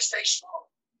and stay strong.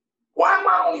 Why am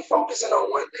I only focusing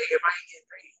on one thing if I ain't getting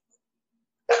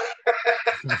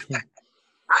paid?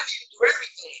 I need to do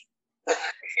everything.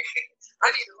 I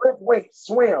need to lift weights,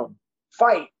 swim,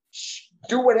 fight,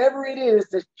 do whatever it is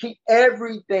to keep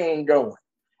everything going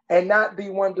and not be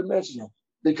one-dimensional.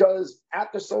 Because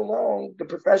after so long, the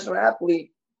professional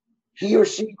athlete, he or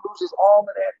she loses all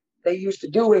of that they used to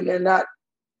do, and they're not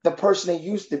the person they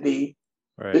used to be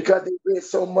because they did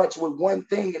so much with one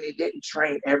thing and they didn't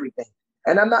train everything.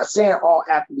 And I'm not saying all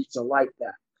athletes are like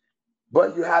that,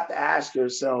 but you have to ask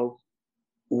yourself,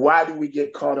 why do we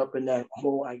get caught up in that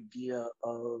whole idea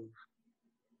of,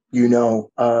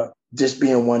 just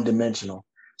being one-dimensional?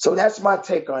 So that's my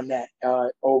take on that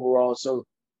overall. So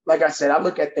like I said, I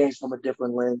look at things from a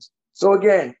different lens. So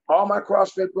again, all my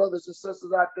CrossFit brothers and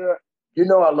sisters out there,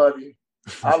 I love you.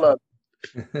 I love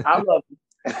you. I love you.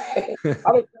 I don't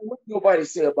care what nobody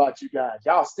say about you guys.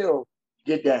 Y'all still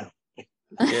get down.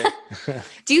 Yeah.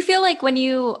 Do you feel like when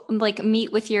you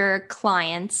meet with your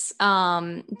clients,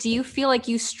 do you feel like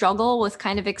you struggle with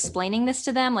kind of explaining this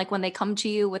to them? Like when they come to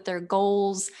you with their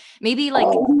goals, maybe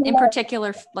in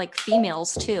particular, like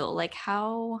females too, like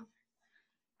how?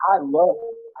 I love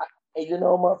it.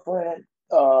 My friend,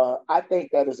 I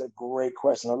think that is a great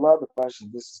question. I love the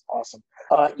question. This is awesome.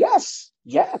 Yes.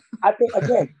 Yeah. I think,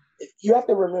 again, you have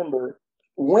to remember,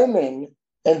 women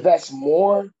invest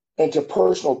more into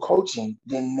personal coaching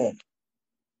than men.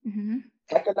 Mm-hmm.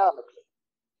 Economically,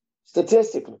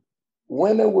 statistically,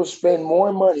 women will spend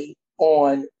more money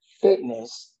on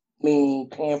fitness, meaning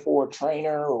paying for a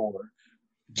trainer or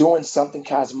doing something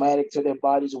cosmetic to their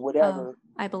bodies or whatever.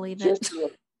 I believe just to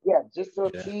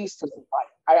appease to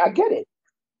society. I get it.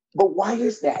 But why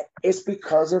is that? It's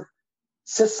because of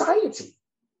society.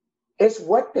 It's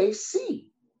what they see.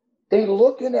 They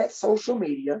looking at social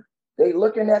media. They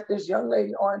looking at this young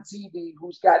lady on TV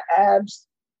who's got abs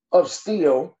of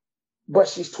steel, but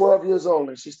she's 12 years old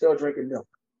and she's still drinking milk.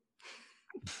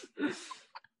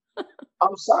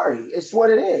 I'm sorry. It's what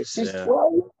it is. She's 12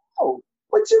 years old.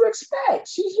 What you expect?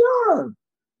 She's young.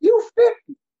 You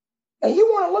 50. And you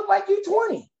want to look like you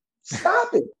 20.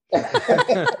 Stop it.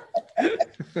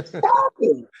 Stop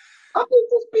it. I mean,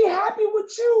 just be happy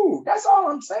with you. That's all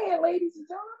I'm saying, ladies and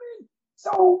gentlemen.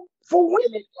 So for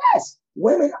women, yes,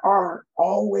 women are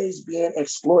always being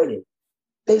exploited.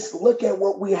 They look at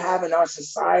what we have in our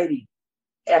society,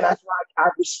 and that's why I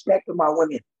respect my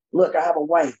women. Look, I have a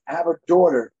wife, I have a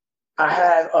daughter, I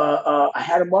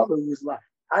had a mother who was like,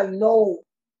 I know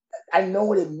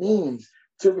what it means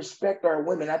to respect our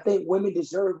women. I think women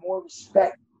deserve more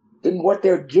respect than what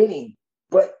they're getting.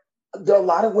 But a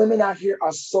lot of women out here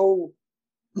are so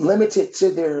limited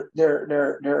to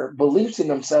their beliefs in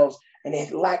themselves, and they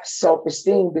lack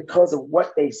self-esteem because of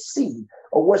what they see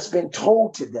or what's been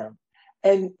told to them.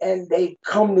 And they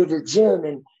come to the gym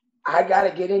and I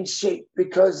gotta get in shape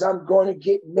because I'm going to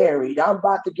get married. I'm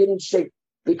about to get in shape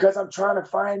because I'm trying to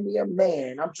find me a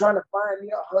man. I'm trying to find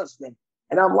me a husband.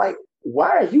 And I'm like,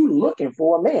 why are you looking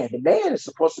for a man? The man is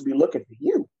supposed to be looking for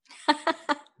you.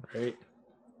 Right.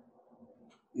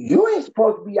 You ain't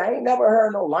supposed to be. I ain't never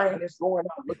heard no lion that's going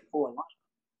out looking for a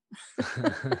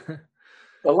lion.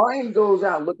 The lion goes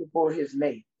out looking for his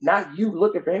mate, not you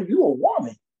looking for him. You a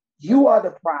woman. You are the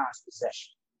prize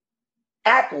possession.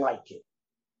 Act like it.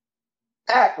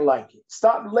 Act like it.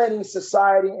 Stop letting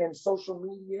society and social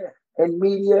media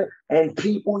and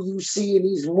people you see in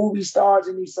these movie stars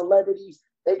and these celebrities,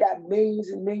 they got millions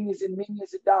and millions and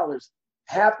millions of dollars.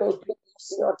 Half those people you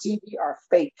see on TV are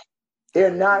fake. They're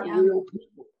not real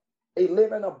people. They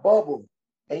live in a bubble.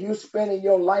 And you're spending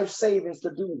your life savings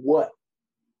to do what?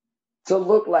 To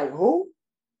look like who?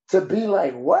 To be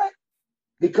like what?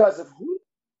 Because of who?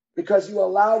 Because you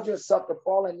allowed yourself to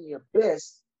fall in the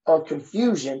abyss of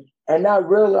confusion and not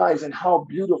realizing how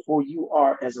beautiful you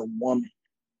are as a woman.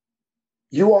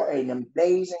 You are an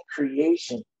amazing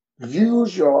creation.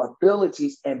 Use your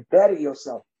abilities and better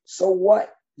yourself. So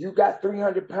what? You got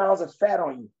 300 pounds of fat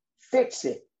on you. Fix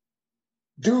it.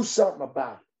 Do something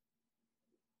about it.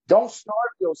 Don't starve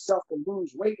yourself to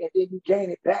lose weight and then you gain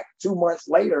it back 2 months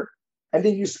later. And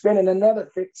then you're spending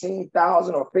another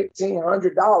 $15,000 or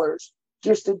 $1,500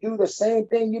 just to do the same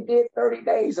thing you did 30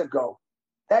 days ago.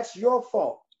 That's your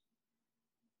fault.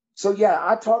 So yeah,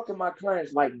 I talk to my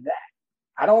clients like that.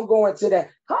 I don't go into that,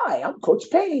 hi, I'm Coach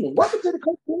Payne, and welcome to the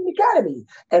Coach Payne Academy.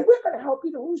 And we're going to help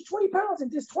you to lose 20 pounds in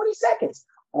just 20 seconds.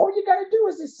 All you got to do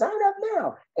is just sign up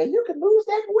now, and you can lose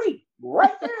that weight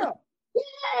right now.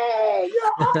 Yay,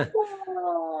 you're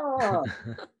awesome.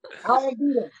 I don't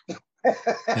do that.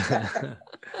 I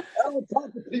don't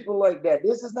talk to people like that.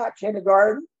 This is not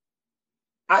kindergarten.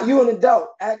 You're an adult.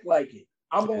 Act like it.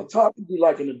 I'm going to talk to you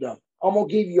like an adult. I'm going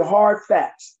to give you hard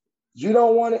facts. You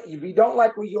don't want it. If you don't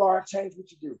like where you are, change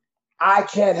what you do. I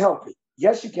can't help it.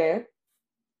 Yes, you can.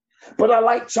 But I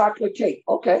like chocolate cake.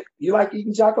 Okay. You like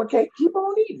eating chocolate cake? Keep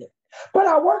on eating it. But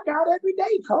I work out every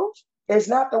day, coach. It's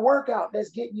not the workout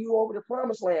that's getting you over the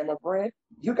promised land, my friend.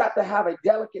 You got to have a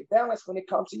delicate balance when it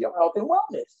comes to your health and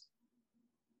wellness.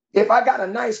 If I got a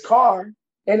nice car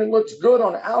and it looks good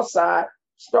on the outside,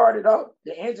 start it up,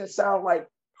 the engine sounds like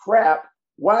crap.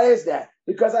 Why is that?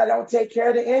 Because I don't take care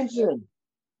of the engine.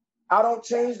 I don't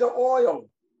change the oil,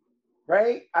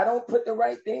 right? I don't put the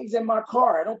right things in my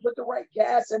car. I don't put the right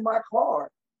gas in my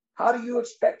car. How do you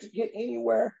expect to get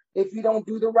anywhere if you don't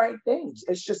do the right things?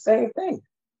 It's the same thing.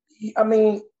 I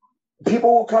mean,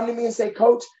 people will come to me and say,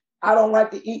 Coach, I don't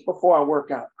like to eat before I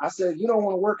work out. I said, you don't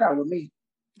want to work out with me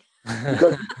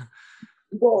because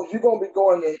you're going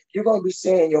to be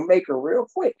seeing your maker real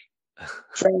quick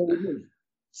training with me.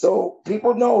 So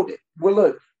people know that, well,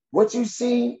 look, what you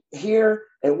see here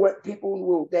and what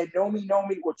people that know me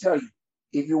will tell you.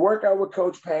 If you work out with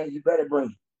Coach Payne, you better bring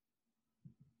it.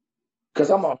 Because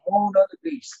I'm a whole other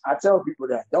beast. I tell people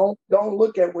that. Don't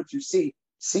look at what you see.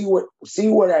 See what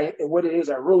it is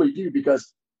I really do,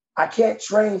 because I can't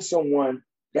train someone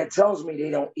that tells me they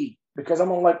don't eat, because I'm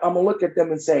gonna look at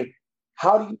them and say,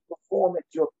 how do you perform at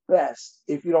your best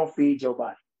if you don't feed your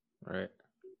body? Right.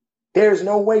 There's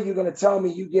no way you're gonna tell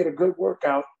me you get a good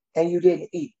workout and you didn't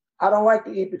eat. I don't like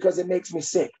to eat because it makes me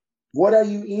sick. What are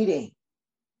you eating?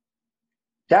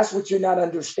 That's what you're not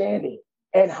understanding.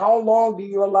 And how long do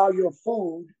you allow your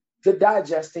food to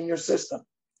digest in your system?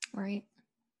 Right.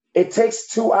 It takes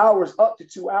 2 hours, up to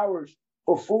 2 hours,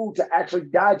 for food to actually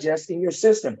digest in your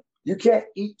system. You can't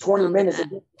eat 20 minutes and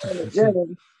get in the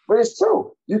gym, but it's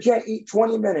true. You can't eat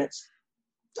 20 minutes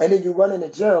and then you run in the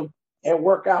gym and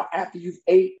work out after you've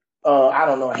ate, a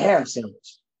ham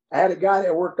sandwich. I had a guy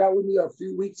that worked out with me a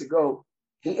few weeks ago.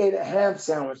 He ate a ham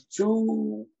sandwich he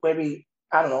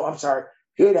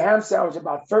ate a ham sandwich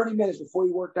about 30 minutes before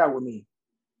he worked out with me.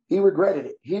 He regretted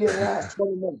it. He didn't last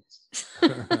 20 minutes.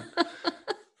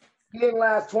 He didn't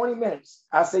last 20 minutes.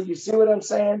 I said, you see what I'm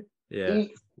saying? Yeah.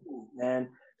 Eat food, man.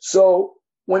 So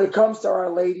when it comes to our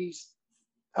ladies,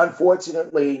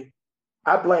 unfortunately,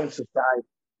 I blame society.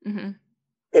 Mm-hmm.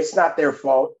 It's not their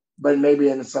fault, but maybe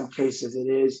in some cases it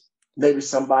is. Maybe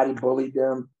somebody bullied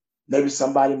them. Maybe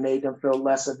somebody made them feel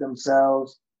less of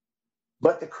themselves.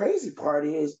 But the crazy part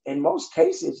is, in most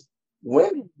cases,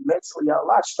 women mentally are a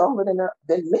lot stronger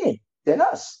than men, than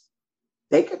us.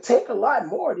 They could take a lot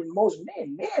more than most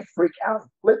men. Men freak out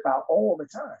and flip out all the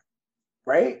time,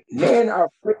 right? Men are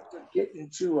quick to get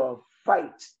into a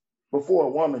fight before a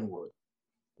woman would.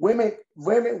 Women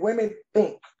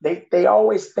think. They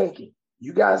always thinking.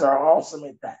 You guys are awesome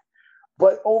at that.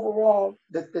 But overall,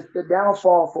 the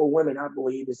downfall for women, I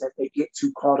believe, is that they get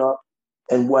too caught up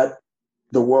in what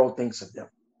the world thinks of them.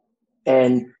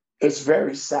 And it's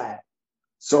very sad.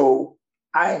 So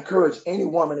I encourage any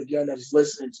woman, again, that is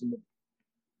listening to me,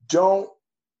 don't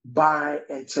buy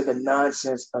into the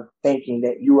nonsense of thinking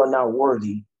that you are not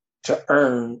worthy to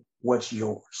earn what's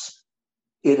yours.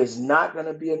 It is not going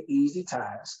to be an easy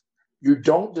task. You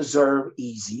don't deserve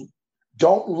easy.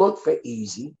 Don't look for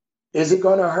easy. Is it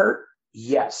going to hurt?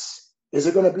 Yes. Is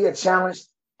it going to be a challenge?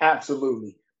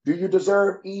 Absolutely. Do you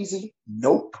deserve easy?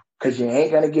 Nope, because you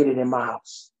ain't going to get it in my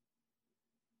house.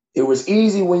 It was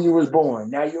easy when you was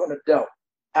born. Now you're an adult.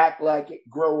 Act like it,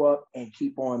 grow up, and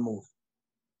keep on moving.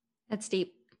 That's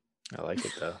deep. I like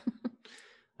it though.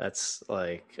 That's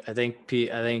like, I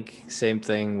think same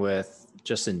thing with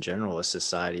just in general with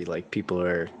society. Like people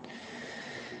are,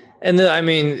 and I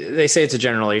mean, they say it's a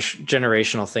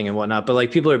generational thing and whatnot, but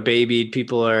like people are babied,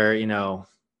 people are,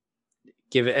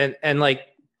 give it, and like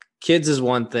kids is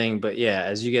one thing, but yeah,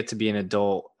 as you get to be an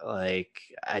adult, like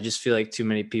I just feel like too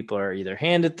many people are either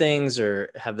handed things or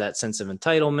have that sense of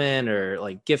entitlement or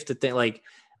like gifted thing, like,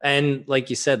 and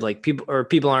like you said, like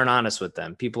people aren't honest with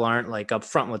them. People aren't like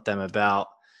upfront with them about,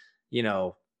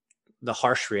 the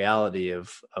harsh reality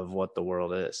of what the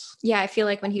world is. Yeah, I feel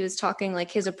like when he was talking,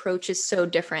 like his approach is so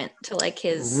different to like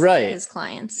his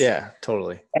clients. Yeah,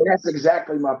 totally. And that's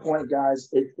exactly my point, guys.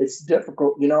 It's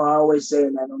difficult. I always say,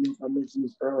 and I don't know if I mentioned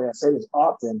this earlier, I say this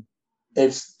often,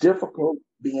 it's difficult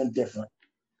being different.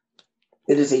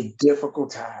 It is a difficult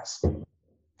task,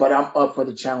 but I'm up for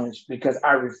the challenge because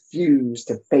I refuse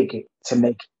to fake it to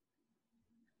make it.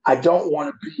 I don't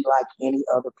want to be like any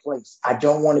other place. I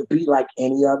don't want to be like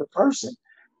any other person.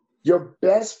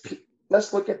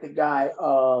 Let's look at the guy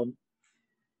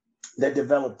that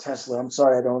developed Tesla. I'm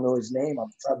sorry, I don't know his name off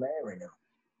the top of my head right now.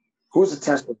 Who's the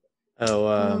Tesla?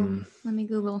 Let me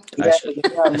Google.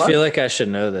 I feel like I should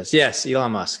know this. Yes,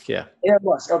 Elon Musk. Yeah. Elon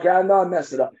Musk. Okay, I know I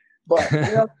messed it up. But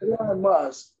Elon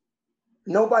Musk,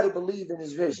 nobody believed in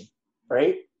his vision,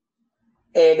 right?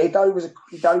 And they thought he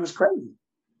was crazy.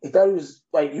 They thought he was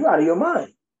like, you out of your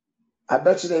mind. I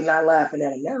bet you they're not laughing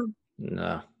at him now.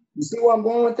 No. You see where I'm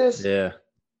going with this? Yeah.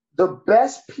 The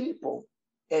best people,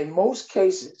 in most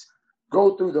cases,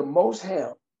 go through the most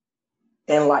hell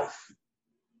in life.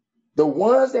 The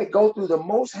ones that go through the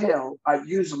most hell are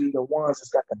usually the ones that's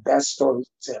got the best stories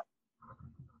to tell.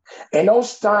 And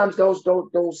those times,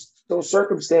 those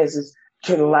circumstances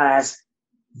can last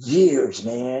years,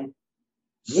 man.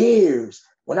 Years.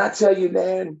 When I tell you,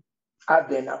 man, I've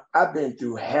been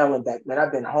through hell and back, man.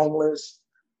 I've been homeless.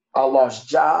 I lost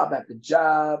job after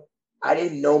job. I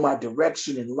didn't know my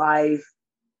direction in life.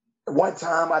 One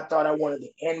time I thought I wanted to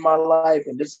end my life,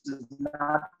 and this is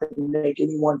not to make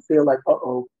anyone feel like,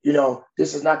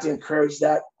 this is not to encourage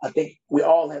that. I think we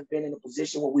all have been in a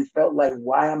position where we felt like,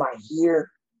 why am I here?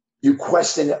 You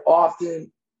question it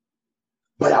often,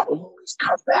 but I always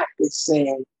come back with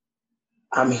saying,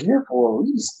 I'm here for a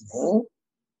reason, man.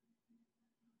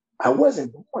 I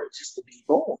wasn't born just to be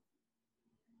born.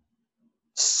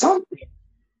 Something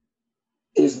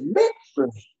is meant for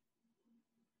me.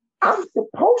 I'm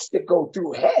supposed to go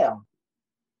through hell.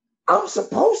 I'm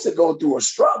supposed to go through a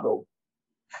struggle.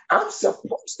 I'm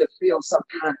supposed to feel some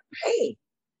kind of pain.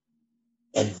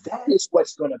 And that is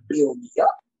what's going to build me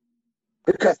up.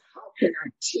 Because how can I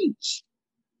teach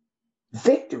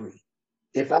victory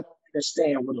if I don't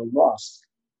understand what a loss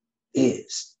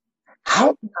is?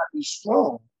 How can I be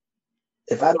strong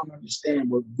if I don't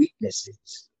understand what weakness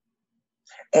is?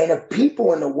 And if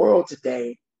people in the world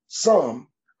today, some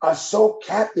are so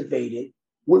captivated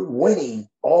with winning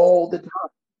all the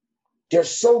time. They're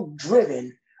so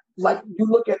driven. Like you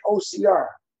look at OCR.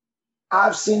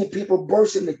 I've seen people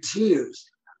burst into tears.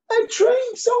 I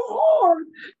trained so hard.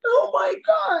 Oh my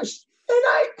gosh. And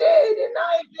I did, and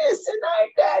I this, and I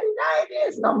that, and I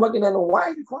this. And I'm looking at them, why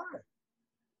are you crying?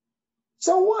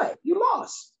 So what? You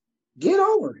lost. Get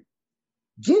over it.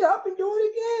 Get up and do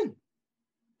it again.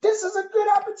 This is a good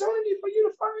opportunity for you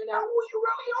to find out who you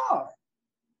really are.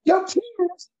 Your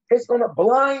tears It's going to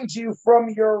blind you from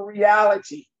your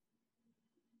reality.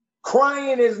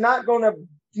 Crying is not going to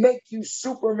make you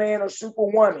Superman or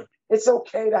Superwoman. It's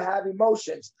okay to have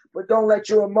emotions, but don't let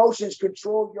your emotions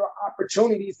control your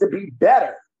opportunities to be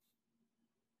better.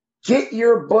 Get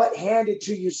your butt handed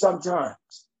to you sometimes.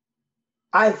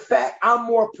 In fact, I'm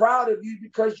more proud of you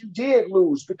because you did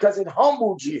lose, because it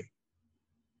humbled you.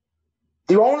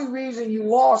 The only reason you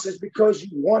lost is because you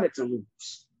wanted to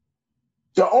lose.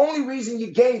 The only reason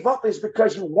you gave up is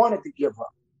because you wanted to give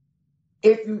up.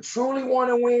 If you truly want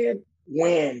to win,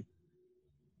 win.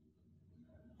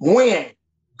 Win.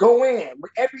 Go in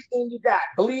with everything you got.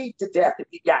 Bleed to death if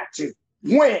you got to.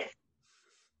 Win.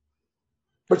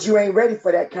 But you ain't ready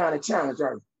for that kind of challenge,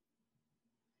 are you?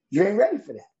 You ain't ready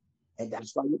for that. And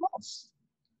that's why you lost.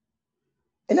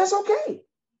 And that's okay.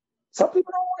 Some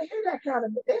people don't want to hear that kind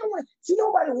of, they don't want to, see,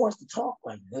 nobody wants to talk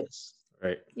like this.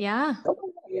 Right. Yeah. Nobody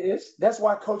wants to hear this. That's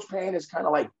why Coach Payne is kind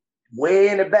of like way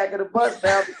in the back of the bus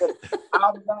now, because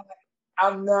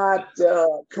I'm not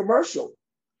commercial.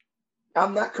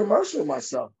 I'm not commercial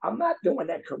myself. I'm not doing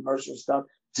that commercial stuff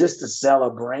just to sell a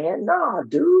brand. Nah,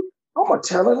 dude, I'm going to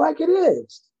tell it like it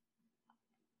is.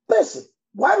 Listen,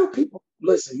 why do people,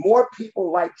 listen, more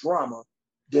people like drama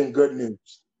than good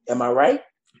news. Am I right?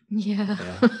 Yeah.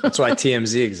 That's why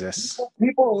TMZ exists.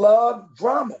 People love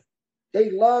drama. They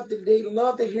love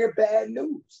to hear bad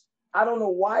news. I don't know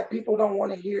why people don't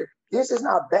want to hear. This is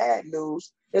not bad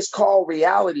news. It's called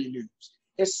reality news.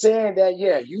 It's saying that,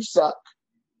 yeah, you suck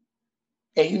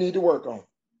and you need to work on it.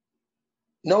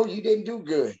 No, you didn't do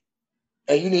good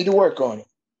and you need to work on it.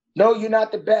 No, you're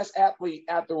not the best athlete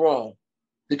after all.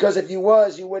 Because if you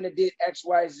was, you wouldn't have did X,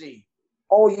 Y, Z.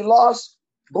 Oh, you lost?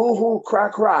 Boo-hoo,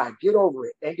 cry. Get over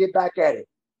it and get back at it.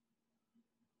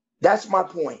 That's my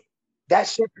point. That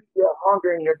should be your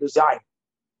hunger and your desire.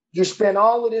 You spend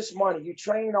all of this money, you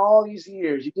train all these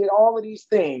years, you did all of these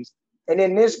things, and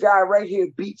then this guy right here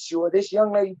beats you, or this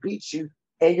young lady beats you,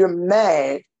 and you're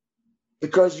mad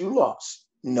because you lost.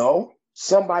 No,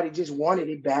 somebody just wanted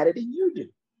it better than you do.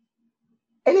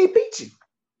 And they beat you.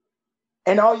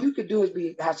 And all you could do is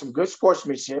have some good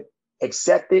sportsmanship,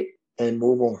 accept it, and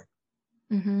move on.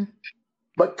 Mm-hmm.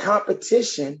 But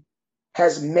competition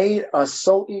has made us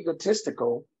so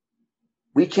egotistical,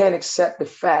 we can't accept the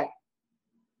fact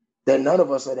that none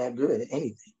of us are that good at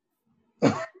anything.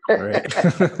 Right.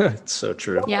 It's so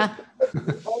true. Yeah.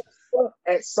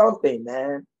 At something,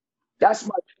 man. That's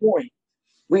my point.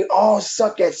 We all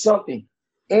suck at something.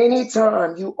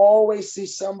 Anytime you always see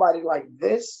somebody like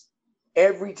this,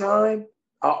 every time,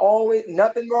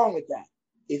 nothing wrong with that.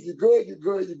 If you're good, you're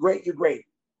good. You're great, you're great.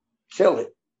 Kill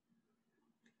it.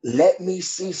 Let me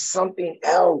see something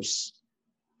else.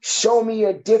 Show me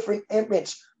a different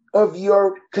image of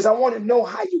because I want to know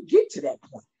how you get to that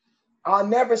point. I'll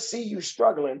never see you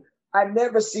struggling. I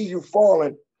never see you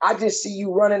falling. I just see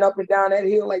you running up and down that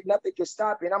hill like nothing can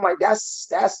stop you. And I'm like,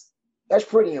 that's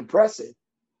pretty impressive.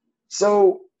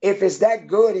 So if it's that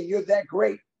good and you're that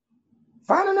great,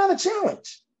 find another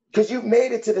challenge, because you've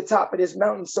made it to the top of this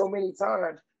mountain so many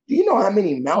times. Do you know how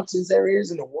many mountains there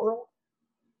is in the world?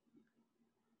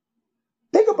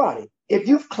 Think about it. If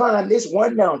you've climbed this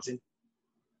one mountain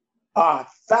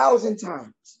 1,000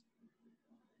 times,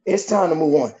 it's time to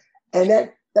move on. And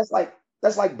that's like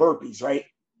burpees, right?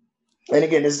 And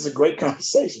again, this is a great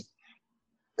conversation.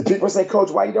 And people say,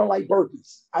 Coach, why you don't like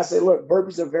burpees? I say, look,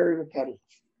 burpees are very repetitive.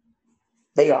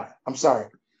 They are. I'm sorry.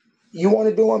 You want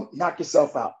to do them? Knock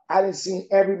yourself out. I didn't see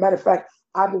matter of fact,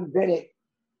 I've invented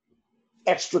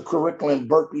extracurricular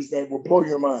burpees that will blow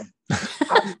your mind.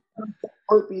 I'm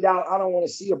burpeed out. I don't want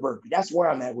to see a burpee. That's where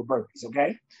I'm at with burpees,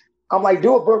 okay? I'm like,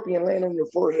 do a burpee and land on your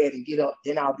forehead and get up,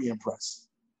 then I'll be impressed.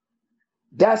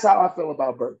 That's how I feel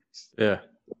about burpees. Yeah.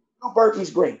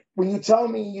 Burpees, great. When you tell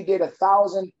me you did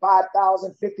 1,000,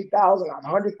 5,000, 50,000,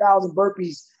 100,000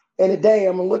 burpees in a day,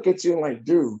 I'm going to look at you and like,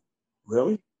 dude,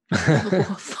 really?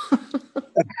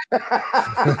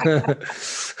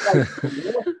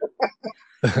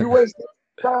 You wasted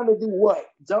time to do what?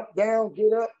 Jump down,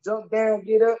 get up, jump down,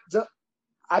 get up, jump.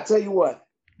 I tell you what,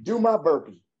 do my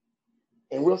burpee,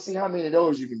 and we'll see how many of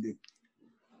those you can do.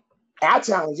 I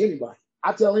challenge anybody.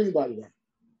 I tell anybody that.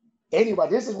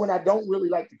 Anybody. This is when I don't really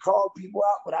like to call people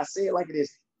out, but I say it like it is.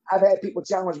 I've had people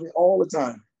challenge me all the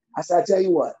time. I said, I tell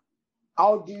you what,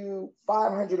 I'll do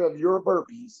 500 of your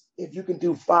burpees if you can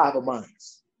do 5 of mine.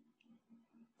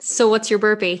 So what's your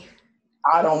burpee?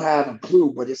 I don't have a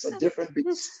clue, but it's a different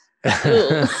beast.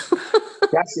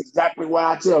 That's exactly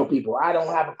why I tell people I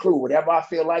don't have a clue. Whatever I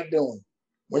feel like doing.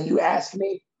 When you ask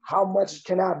me how much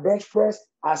can I bench press,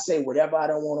 I say whatever I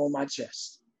don't want on my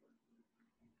chest.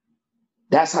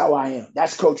 That's how I am.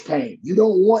 That's Coach Payne. You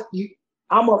don't want you.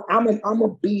 I'm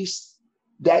a beast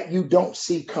that you don't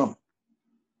see coming.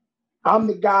 I'm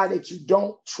the guy that you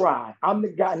don't try. I'm the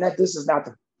guy, and that this is not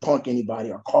to punk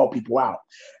anybody or call people out.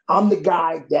 I'm the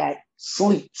guy that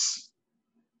sleeps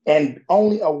and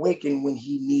only awaken when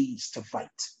he needs to fight.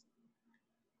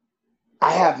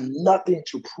 I have nothing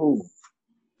to prove.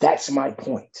 That's my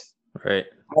point. Right.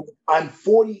 I'm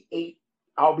 48.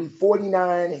 I'll be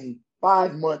 49 in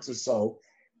 5 months or so.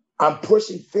 I'm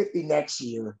pushing 50 next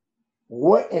year.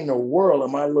 What in the world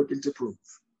am I looking to prove?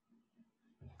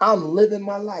 I'm living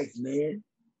my life, man.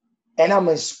 And I'm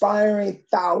inspiring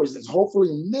thousands,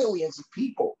 hopefully millions of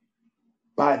people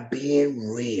by being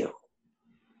real,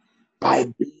 by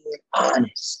being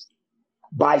honest,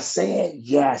 by saying,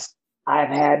 yes, I've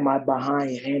had my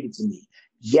behind handed to me.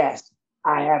 Yes,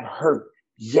 I have hurt.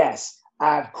 Yes,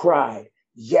 I've cried.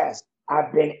 Yes,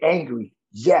 I've been angry.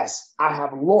 Yes, I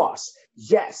have lost.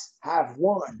 Yes, I've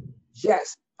won.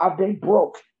 Yes, I've been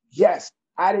broke. Yes,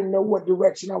 I didn't know what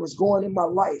direction I was going in my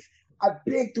life. I've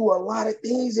been through a lot of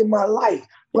things in my life,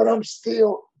 but I'm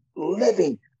still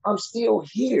living. I'm still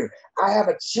here. I have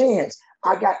a chance.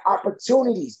 I got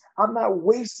opportunities. I'm not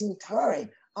wasting time.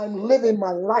 I'm living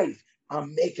my life.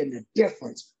 I'm making a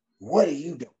difference. What are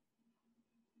you doing?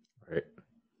 Right.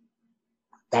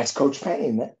 That's Coach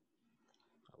Payne, man.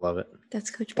 I love it.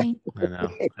 That's Coach Payne.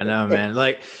 I know, man.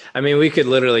 Like, I mean, we could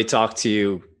literally talk to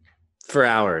you for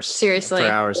hours. Seriously. For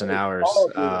hours and hours.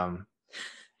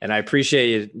 And I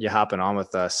appreciate you hopping on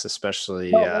with us,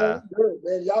 especially. Man, good,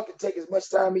 man. Y'all can take as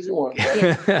much time as you want.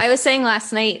 Yeah. I was saying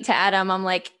last night to Adam, I'm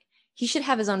like, he should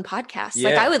have his own podcast. Yeah,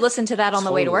 like I would listen to that on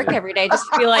the way to work every day, just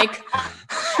to be like,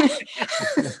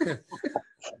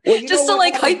 just to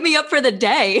like hype me up for the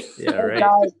day. Yeah, right.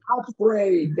 Guys, I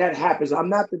pray that happens. I'm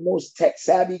not the most tech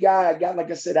savvy guy. Like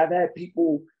I said, I've had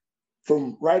people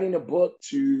from writing a book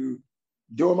to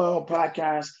doing my own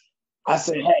podcast. I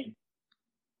said, hey,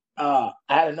 I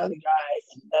had another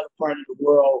guy in another part of the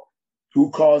world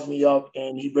who calls me up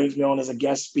and he brings me on as a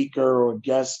guest speaker or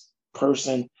guest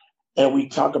person. And we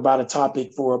talk about a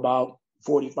topic for about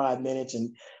 45 minutes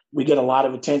and we get a lot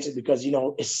of attention because,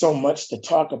 it's so much to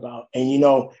talk about. And,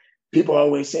 people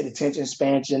always say the attention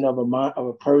span of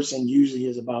a person usually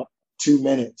is about 2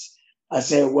 minutes. I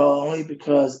said, well, only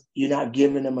because you're not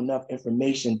giving them enough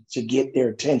information to get their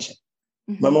attention.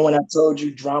 Mm-hmm. Remember when I told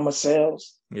you drama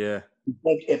sells? Yeah.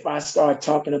 If I start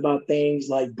talking about things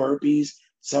like burpees,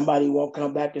 somebody won't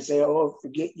come back and say, oh,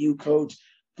 forget you, coach.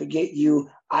 Forget you.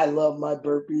 I love my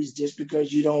burpees. Just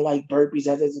because you don't like burpees,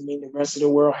 that doesn't mean the rest of the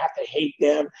world have to hate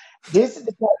them. This is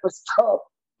the type of stuff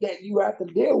that you have to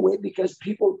deal with because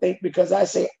people think because I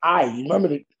say you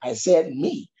remember I said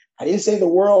me. I didn't say the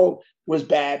world was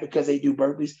bad because they do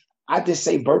burpees. I just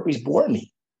say burpees bore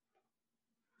me.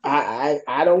 I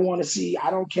don't want to see, I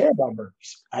don't care about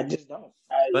burpees. I just don't.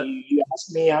 You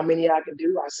ask me how many I can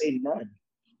do, I say none.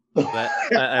 But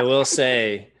I will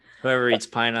say, whoever eats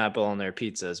pineapple on their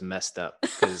pizza is messed up.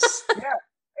 Yeah,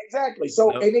 exactly. So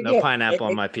no pineapple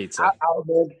on my pizza.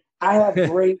 I have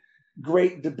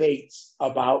great debates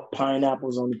about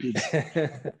pineapples on the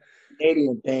pizza.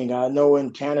 Canadian thing. I know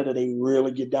in Canada they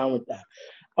really get down with that.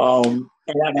 And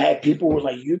I've had people who were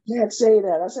like, you can't say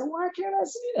that. I said, why can't I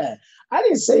say that? I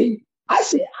didn't say, I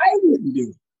said I wouldn't do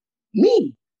it.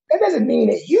 Me. That doesn't mean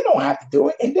that you don't have to do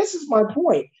it. And this is my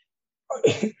point.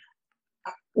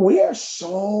 We are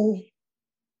so,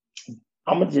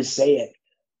 I'm going to just say it.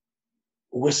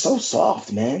 We're so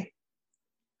soft, man.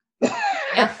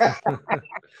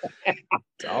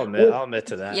 I'll admit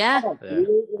to that. Yeah.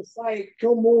 It's like,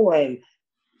 come on.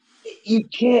 You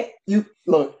can't,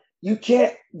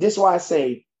 this is why I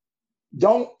say,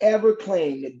 don't ever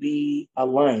claim to be a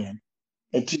lion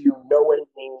until you know what it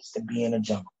means to be in a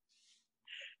jungle.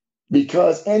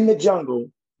 Because in the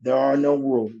jungle, there are no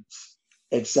rules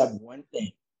except one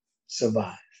thing: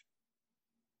 survive.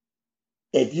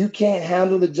 If you can't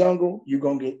handle the jungle, you're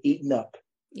going to get eaten up.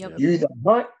 Yep. You either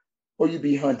hunt or you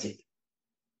be hunted.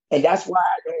 And that's why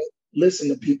I don't listen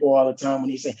to people all the time when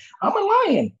they say, I'm a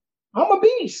lion, I'm a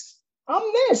beast, I'm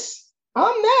this,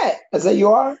 I'm that. I say,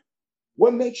 you are?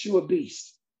 What makes you a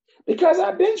beast? Because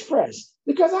I bench press,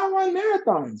 because I run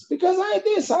marathons, because I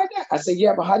this, I that. I say,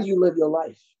 yeah, but how do you live your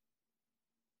life?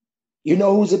 You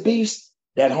know who's a beast?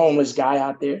 That homeless guy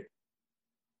out there.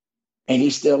 And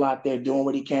he's still out there doing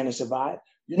what he can to survive.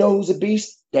 You know who's a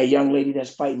beast? That young lady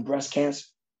that's fighting breast cancer.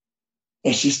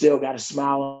 And she still got a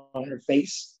smile on her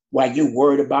face Why you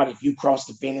worried about if you crossed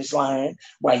the finish line?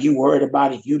 Why you worried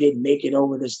about if you didn't make it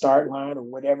over the start line or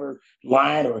whatever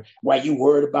line? Or why you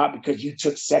worried about because you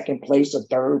took second place or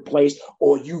third place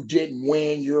or you didn't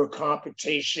win your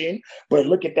competition? But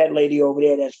look at that lady over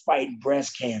there that's fighting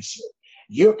breast cancer.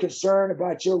 You're concerned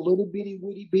about your little bitty,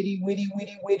 witty, bitty, witty,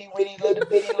 witty, witty, witty, little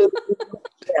bitty, little bitty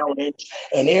challenge.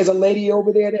 And there's a lady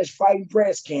over there that's fighting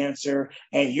breast cancer,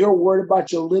 and you're worried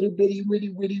about your little bitty,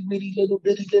 witty, witty, witty, little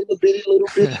bitty, little bitty, little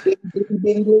bitty, bitty, bitty,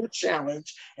 bitty, little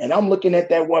challenge. And I'm looking at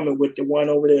that woman with the one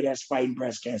over there that's fighting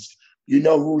breast cancer. You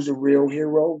know who's the real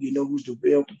hero? You know who's the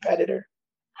real competitor?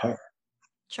 Her.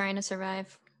 Trying to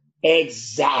survive.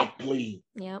 Exactly.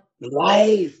 Yep.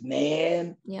 Life,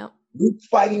 man. Yep. We're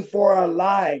fighting for our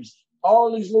lives.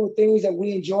 All these little things that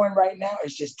we enjoying right now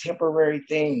is just temporary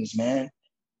things, man.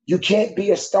 You can't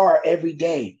be a star every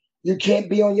day. You can't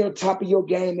be on your top of your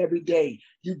game every day.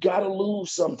 You got to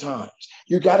lose sometimes.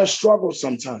 You got to struggle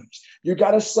sometimes. You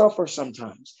got to suffer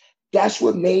sometimes. That's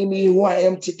what made me who I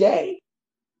am today.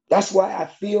 That's why I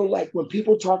feel like when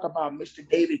people talk about Mr.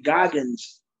 David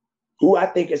Goggins, who I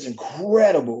think is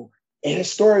incredible, and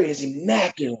his story is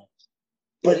immaculate,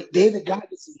 but David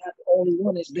Goggins is not the only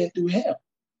one that's been through hell.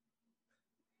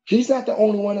 He's not the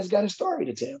only one that's got a story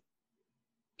to tell.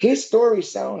 His story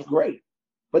sounds great,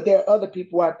 but there are other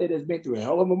people out there that's been through a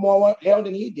hell of a more hell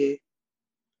than he did.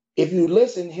 If you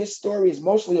listen, his story is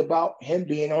mostly about him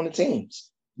being on the teams,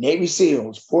 Navy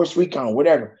SEALs, Force Recon,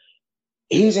 whatever.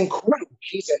 He's incredible.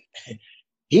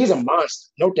 He's a monster,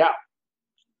 no doubt.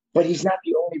 But he's not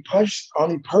the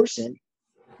only person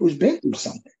who's been through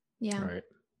something. Yeah. Right.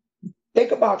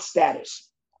 Think about status.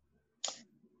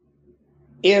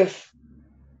 If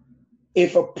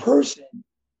a person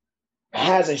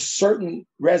has a certain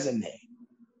resume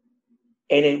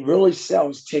and it really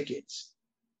sells tickets,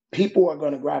 people are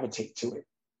going to gravitate to it,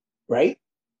 right?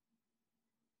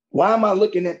 Why am I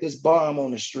looking at this bum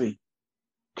on the street?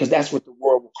 Because that's what the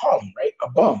world will call him, right? A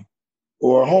bum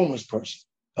or a homeless person.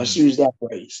 Let's use that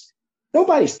phrase.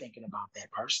 Nobody's thinking about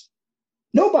that person.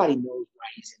 Nobody knows why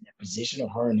he's in that position or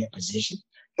her in that position.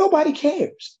 Nobody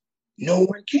cares. No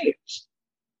one cares.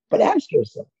 But ask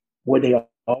yourself, were they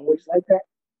always like that?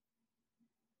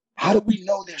 How do we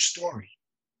know their story?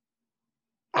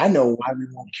 I know why we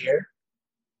won't care.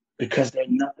 Because they're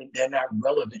not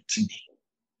relevant to me.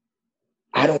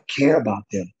 I don't care about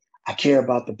them. I care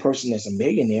about the person that's a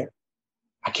millionaire.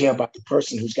 I care about the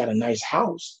person who's got a nice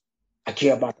house. I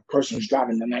care about the person who's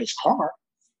driving a nice car.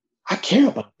 I care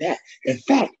about that. In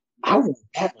fact, I want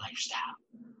that lifestyle.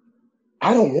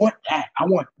 I don't want that. I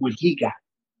want what he got.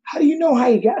 How do you know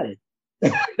how he got it?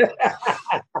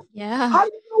 Yeah. How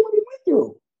do you know what he went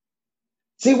through?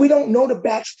 See, we don't know the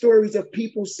backstories of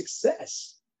people's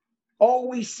success. All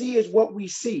we see is what we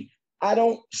see. I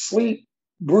don't sleep,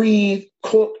 breathe,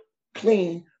 cook,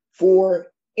 clean for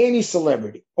any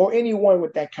celebrity or anyone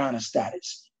with that kind of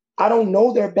status. I don't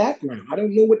know their background. I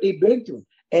don't know what they've been through.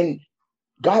 And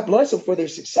God bless them for their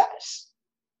success.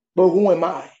 But who am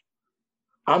I?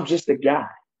 I'm just a guy.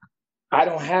 I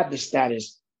don't have the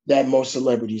status that most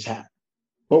celebrities have.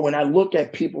 But when I look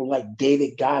at people like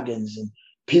David Goggins and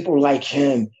people like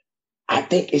him, I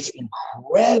think it's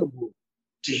incredible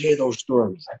to hear those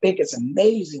stories. I think it's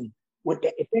amazing.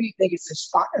 If anything, it's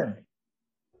inspiring.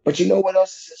 But you know what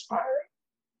else is inspiring?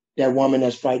 That woman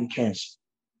that's fighting cancer.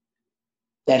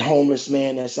 That homeless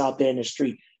man that's out there in the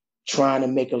street trying to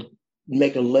make a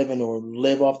living or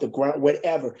live off the ground,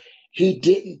 whatever. He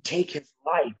didn't take his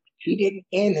life. He didn't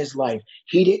end his life.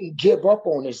 He didn't give up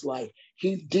on his life.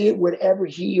 He did whatever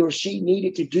he or she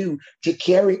needed to do to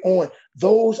carry on.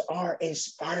 Those are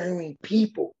inspiring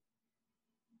people.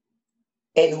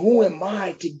 And who am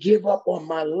I to give up on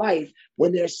my life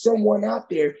when there's someone out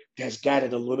there that's got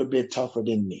it a little bit tougher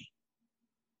than me?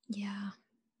 Yeah.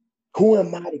 Who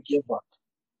am I to give up?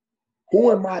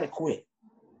 Who am I to quit?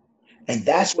 And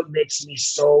that's what makes me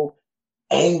so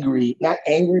angry, not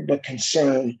angry, but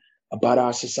concerned about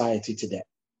our society today.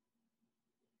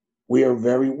 We are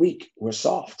very weak. We're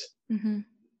soft. Mm-hmm.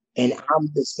 And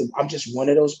I'm just one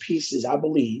of those pieces, I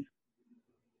believe,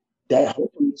 that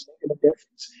hopefully is making a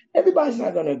difference. Everybody's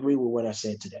not going to agree with what I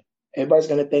said today. Everybody's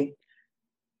going to think,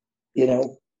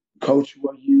 Coach, who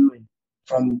are you? And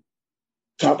from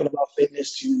talking about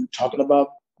fitness to talking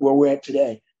about where we're at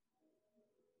today.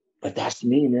 But that's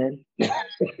me, man.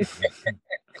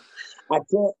 I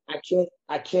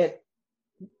can't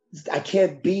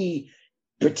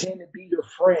pretend to be your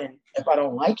friend if I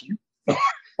don't like you.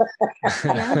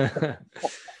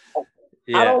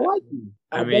 Yeah. I don't like you.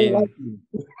 I mean, don't like you.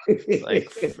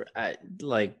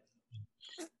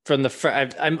 from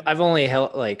I've only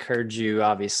heard you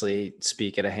obviously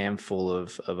speak at a handful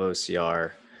of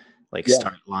OCR Yeah.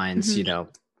 start lines, Mhm.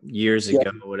 Years Yeah.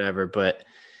 ago, whatever. But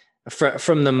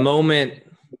from the moment,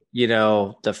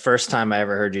 the first time I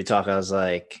ever heard you talk, I was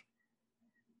like,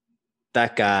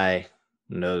 that guy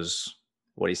knows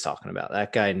what he's talking about.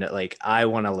 That guy, I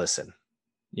want to listen.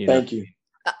 Thank you.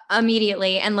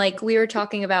 Immediately. And like we were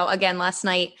talking about again last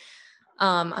night,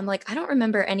 I'm like, I don't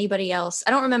remember anybody else.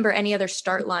 I don't remember any other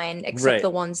start line except Right. the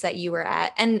ones that you were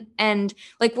at. And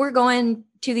like we're going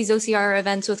to these OCR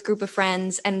events with a group of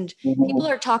friends, and people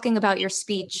are talking about your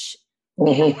speech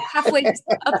halfway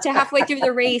through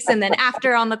the race, and then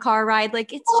after on the car ride.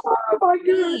 Like it's oh my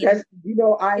God.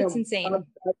 it's insane.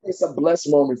 It's a blessed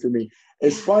moment for me.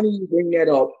 It's funny you bring that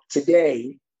up.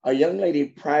 Today, a young lady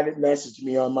private messaged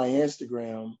me on my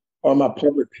Instagram, on my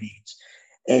public page,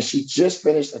 and she just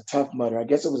finished a Tough Mudder. I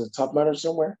guess it was a Tough Mudder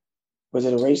somewhere. Was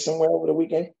it a race somewhere over the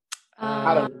weekend?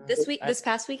 This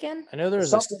past weekend? I know there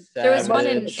was one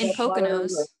in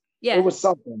Poconos. Yeah. It was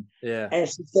something. Yeah. And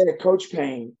she said, Coach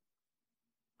Payne,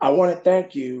 I want to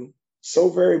thank you so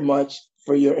very much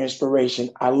for your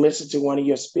inspiration. I listened to one of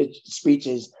your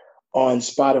speeches on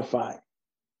Spotify,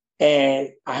 and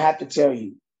I have to tell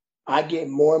you, I get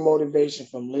more motivation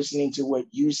from listening to what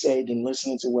you say than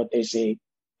listening to what they say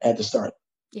at the start.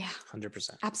 Yeah,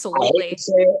 100%. Absolutely. I hate to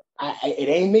say it, it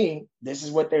ain't me. This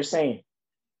is what they're saying.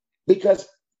 Because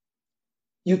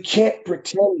you can't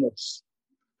pretend this.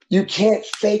 You can't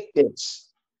fake this.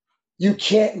 You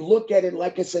can't look at it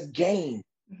like it's a game.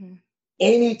 Mm-hmm.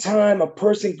 Anytime a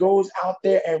person goes out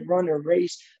there and run a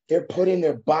race, they're putting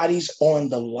their bodies on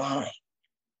the line.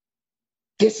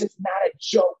 This is not a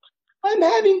joke. I'm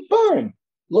having fun.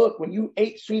 Look, when you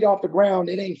 8 feet off the ground,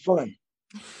 it ain't fun.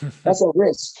 That's a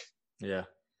risk. Yeah.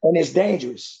 And it's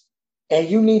dangerous. And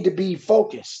you need to be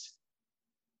focused.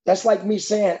 That's like me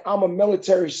saying I'm a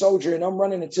military soldier and I'm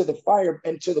running into the fire,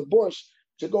 into the bush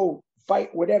to go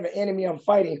fight whatever enemy I'm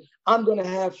fighting. I'm going to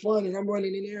have fun and I'm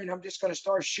running in there and I'm just going to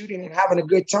start shooting and having a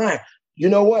good time. You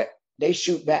know what? They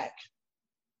shoot back.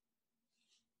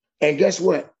 And guess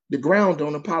what? The ground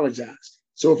don't apologize.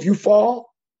 So if you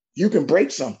fall, you can break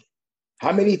something.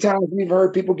 How many times we've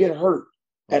heard people get hurt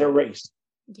at a race?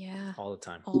 Yeah. All the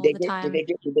time. Did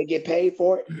they get paid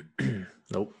for it?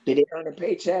 Nope. Did they earn a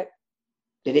paycheck?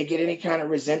 Did they get any kind of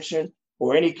redemption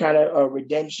or any kind of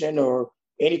redemption or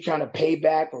any kind of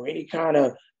payback or any kind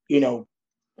of,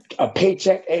 a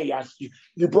paycheck? Hey,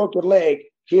 you broke your leg.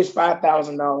 Here's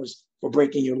 $5,000 for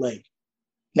breaking your leg.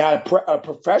 Now, a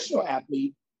professional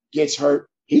athlete gets hurt.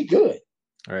 He good.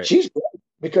 All right. She's good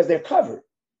because they're covered.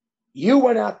 You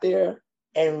went out there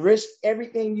and risked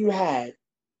everything you had,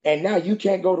 and now you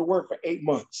can't go to work for 8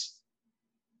 months.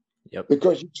 Yep.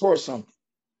 Because you tore something.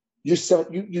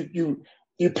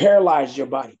 You paralyzed your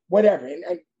body, whatever.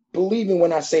 And believe me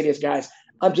when I say this, guys,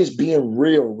 I'm just being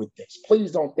real with this.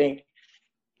 Please don't think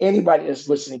anybody that's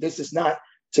listening, this is not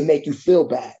to make you feel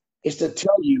bad. It's to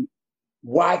tell you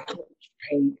why Coach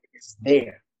Payne is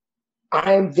there.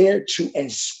 I'm there to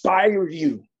inspire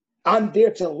you. I'm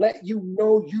there to let you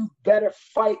know you better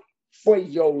fight for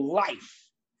your life.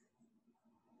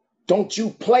 Don't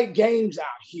you play games out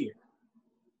here.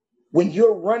 When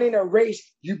you're running a race,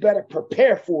 you better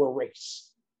prepare for a race.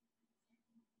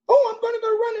 Oh, I'm going to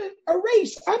go run a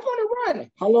race. I'm going to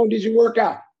run. How long did you work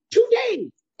out? 2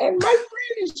 days. And my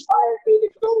friend inspired me to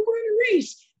go run a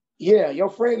race. Yeah, your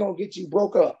friend going to get you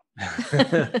broke up.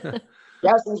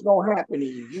 That's what's going to happen to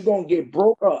you. You're going to get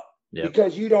broke up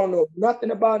because you don't know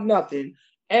nothing about nothing.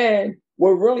 And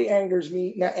what really angers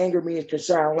me, not anger me is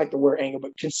concern. I don't like the word anger,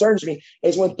 but concerns me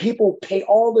is when people pay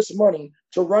all this money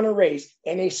to run a race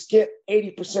and they skip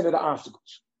 80% of the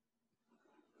obstacles.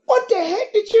 What the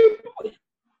heck did you do?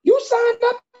 You signed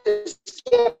up to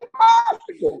skip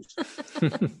obstacles.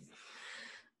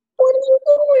 What are you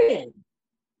doing?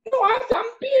 No, I'm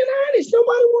being honest.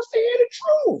 Nobody wants to hear the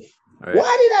truth. Right.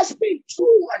 Why did I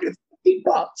spend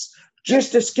 $250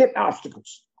 just to skip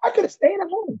obstacles? I could have stayed at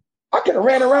home. I could have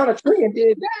ran around a tree and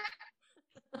did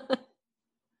that.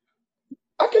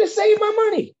 I could have saved my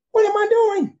money. What am I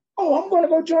doing? Oh, I'm going to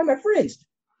go join my friends.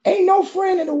 Ain't no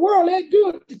friend in the world that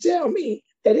good to tell me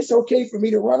that it's okay for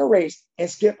me to run a race and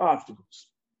skip obstacles.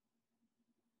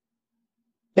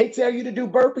 They tell you to do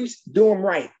burpees, do them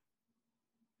right.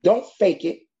 Don't fake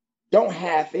it. Don't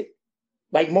half it.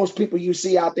 Like most people you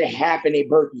see out there halving their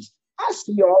burpees. I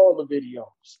see all the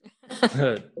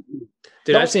videos.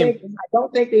 Dude, I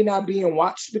don't think they're not being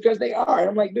watched because they are.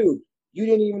 I'm like, dude, you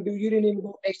didn't even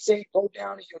go. They say go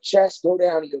down to your chest, go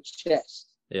down to your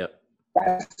chest. Yep.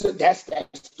 That's the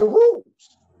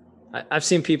rules. I've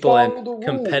seen people in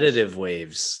competitive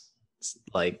waves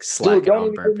like slacking don't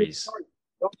on even get me burpees. started.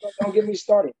 Don't get me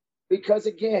started. Because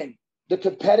again, the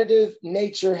competitive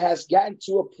nature has gotten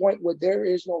to a point where there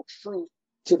is no truth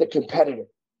to the competitor.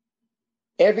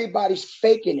 Everybody's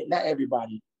faking it. Not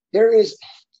everybody. There is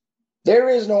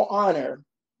no honor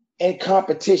in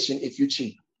competition if you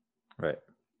cheat. Right.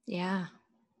 Yeah.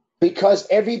 Because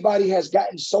everybody has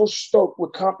gotten so stoked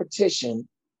with competition,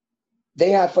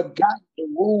 they have forgotten the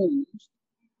rules,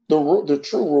 the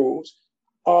true rules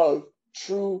of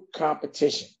true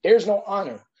competition. There's no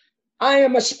honor. I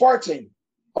am a Spartan.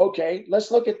 Okay,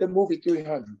 let's look at the movie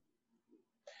 300.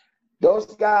 Those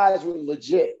guys were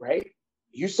legit, right?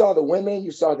 You saw the women,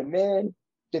 you saw the men,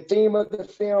 the theme of the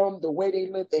film, the way they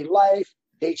lived their life.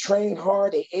 They trained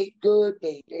hard, they ate good,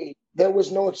 there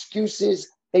was no excuses.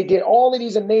 They did all of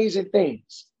these amazing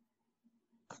things.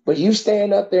 But you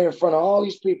stand up there in front of all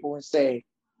these people and say,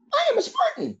 I am a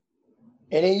Spartan.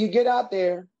 And then you get out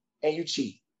there and you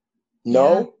cheat.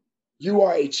 No, you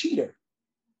are a cheater.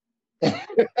 You're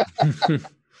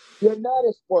not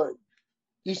a Spartan.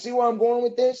 You see where I'm going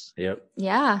with this? Yep.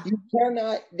 Yeah. You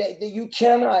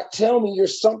cannot tell me you're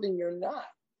something you're not.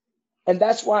 And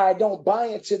that's why I don't buy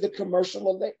into the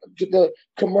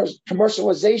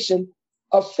commercialization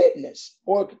of fitness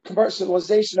or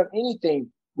commercialization of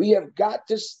anything. We have got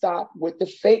to stop with the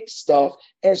fake stuff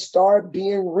and start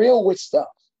being real with stuff.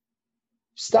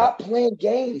 Stop playing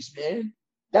games, man.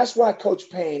 That's why Coach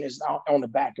Payne is out on the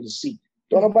back of the seat.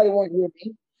 Don't nobody want to hear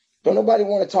me. Don't nobody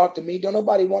want to talk to me. Don't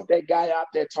nobody want that guy out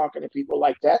there talking to people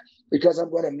like that because I'm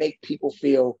going to make people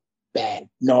feel bad.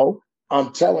 No,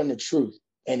 I'm telling the truth,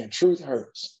 and the truth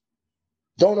hurts.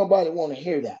 Don't nobody want to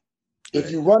hear that.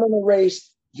 If you run in a race,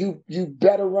 you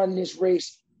better run this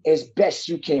race as best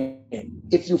you can.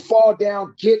 If you fall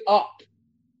down, get up.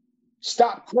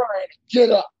 Stop crying.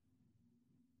 Get up.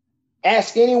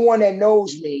 Ask anyone that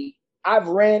knows me. I've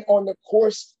ran on the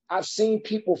course. I've seen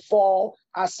people fall.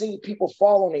 I've seen people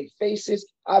fall on their faces.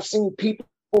 I've seen people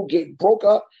get broke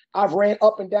up. I've ran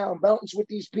up and down mountains with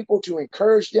these people to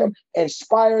encourage them,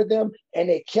 inspire them, and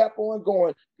they kept on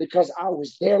going because I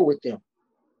was there with them.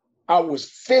 I was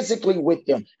physically with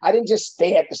them. I didn't just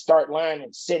stay at the start line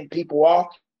and send people off.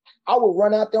 I would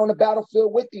run out there on the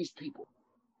battlefield with these people.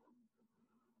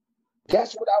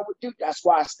 That's what I would do. That's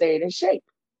why I stayed in shape.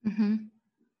 Mm-hmm.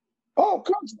 Oh,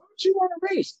 Coach, why don't you want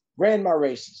to race? Ran my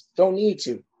races. Don't need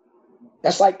to.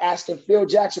 That's like asking Phil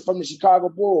Jackson from the Chicago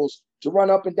Bulls to run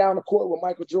up and down the court with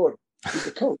Michael Jordan. He's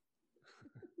the coach.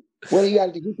 What do you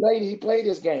got to do? He played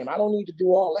this game. I don't need to do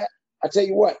all that. I tell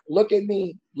you what, look at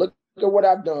me. Look at what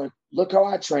I've done. Look how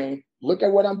I train. Look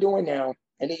at what I'm doing now.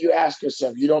 And then you ask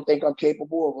yourself, you don't think I'm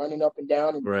capable of running up and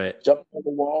down and jumping over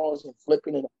walls and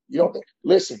flipping? And you don't think,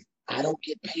 listen, I don't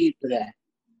get paid for that.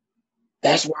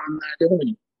 That's why I'm not doing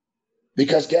it.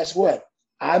 Because guess what?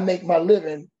 I make my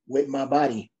living with my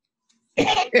body.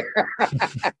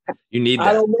 You need that.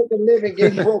 I don't make a living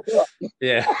getting broke up.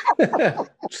 Yeah. Don't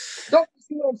you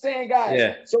see what I'm saying, guys?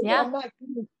 Yeah. So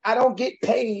I don't get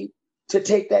paid to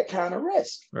take that kind of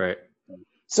risk. Right.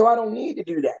 So I don't need to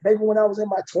do that. Maybe when I was in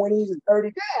my 20s and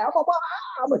 30s, I'm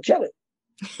going to kill it.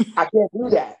 I can't do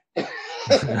that.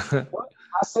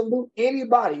 I salute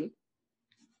anybody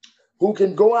who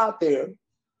can go out there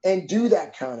and do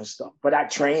that kind of stuff. But I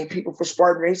train people for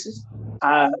Spartan races.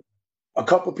 A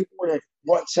couple of people that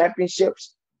won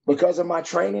championships because of my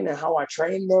training and how I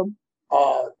trained them.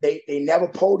 They never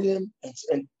podiumed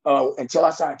until I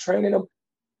started training them.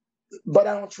 But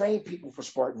I don't train people for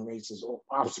Spartan races or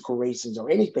obstacle races or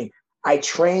anything. I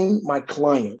train my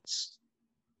clients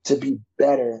to be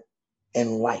better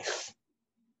in life.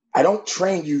 I don't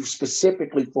train you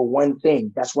specifically for one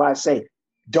thing. That's why I say,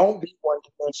 don't be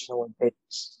one-dimensional in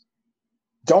fitness.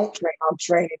 Don't train. I'm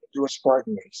training to do a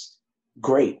Spartan race.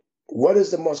 Great. What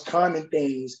is the most common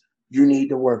things you need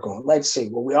to work on? Let's see.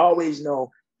 Well, we always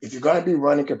know if you're going to be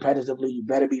running competitively, you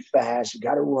better be fast. You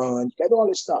got to run. You got to do all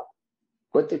this stuff.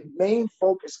 But the main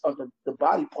focus of the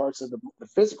body parts, of the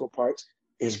physical parts,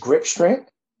 is grip strength,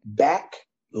 back,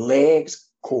 legs,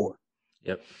 core.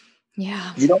 Yep.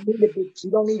 Yeah. You don't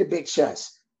need a big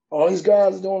chest. All these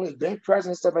guys are doing is bench press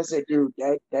and stuff. I said, dude,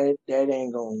 that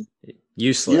ain't going.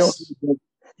 Useless.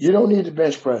 You don't need to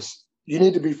bench press. You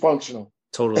need to be functional.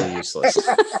 Totally useless.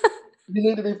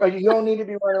 You don't need to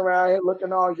be running around here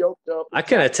looking all yoked up. I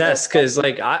can attest because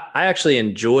like I actually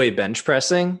enjoy bench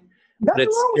pressing, but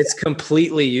it's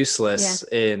completely useless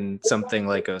in something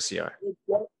like OCR.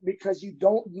 Because you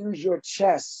don't use your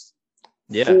chest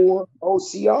for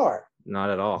OCR. Not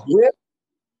at all. Grip,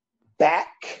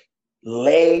 back,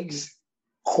 legs,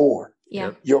 core.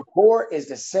 Yeah. Your core is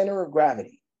the center of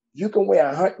gravity. You can weigh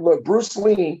 100. Look, Bruce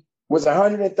Lee was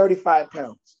 135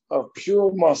 pounds of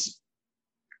pure muscle.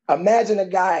 Imagine a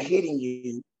guy hitting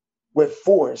you with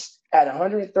force at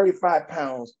 135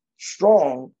 pounds,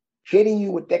 strong, hitting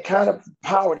you with that kind of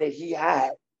power that he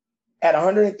had at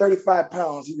 135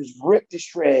 pounds. He was ripped to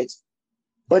shreds,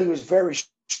 but he was very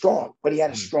strong, but he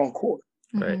had a strong core.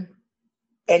 Right.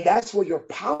 And that's where your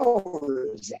power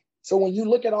is at. So when you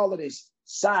look at all of this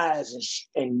size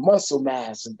and muscle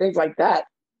mass and things like that,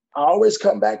 I always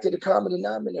come back to the common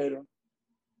denominator.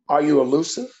 Are you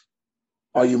elusive?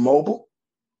 Are you mobile?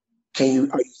 Are you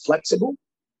flexible?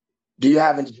 Do you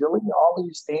have agility? All of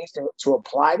these things to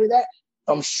apply to that.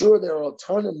 I'm sure there are a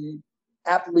ton of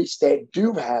athletes that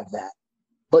do have that,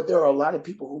 but there are a lot of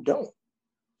people who don't.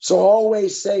 So I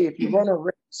always say, if you run a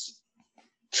race,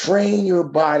 train your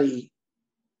body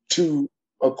to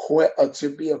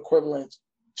be equivalent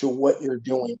to what you're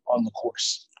doing on the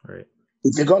course. Right.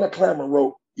 If you're going to climb a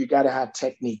rope, you got to have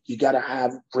technique. You got to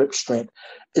have grip strength.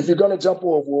 If you're going to jump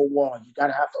over a wall, you got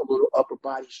to have a little upper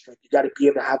body strength. You got to be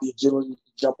able to have the agility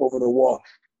to jump over the wall.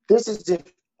 This is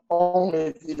only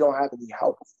if you don't have any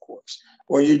help, of course,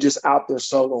 or you're just out there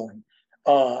soloing.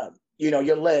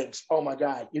 Your legs. Oh my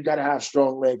God, you got to have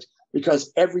strong legs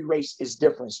because every race is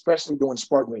different, especially doing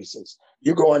Spartan races.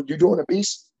 You're doing a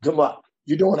beast. Good luck.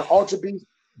 You're doing an ultra beast.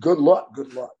 Good luck.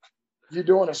 Good luck. You're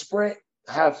doing a sprint.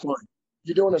 Have fun.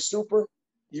 You're doing a super.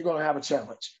 You're going to have a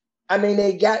challenge. I mean,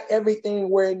 they got everything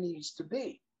where it needs to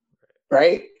be,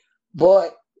 right?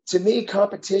 But to me,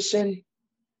 competition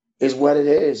is what it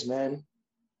is, man.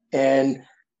 And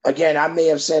again, I may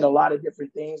have said a lot of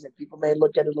different things and people may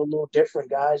look at it a little different,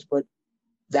 guys, but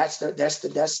that's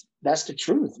the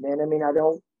truth, man. I mean, I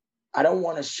don't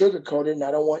want to sugarcoat it, and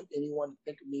I don't want anyone to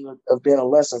think of me of being a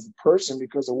less of a person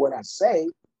because of what I say.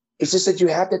 It's just that you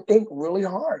have to think really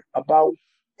hard about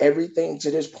everything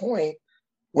to this point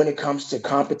when it comes to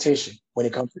competition, when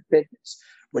it comes to fitness,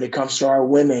 when it comes to our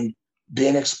women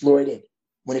being exploited,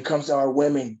 when it comes to our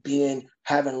women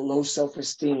having low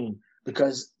self-esteem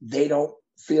because they don't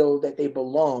feel that they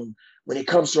belong, when it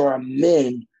comes to our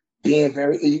men being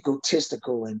very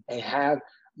egotistical and have,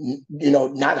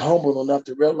 not humble enough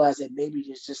to realize that maybe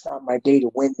it's just not my day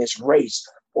to win this race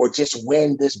or just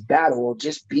win this battle or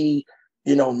just be,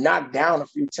 knocked down a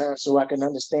few times so I can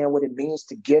understand what it means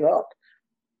to get up.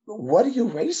 What are you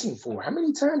racing for? How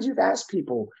many times you've asked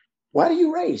people, why do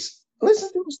you race?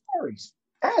 Listen to the stories.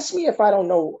 Ask me if I don't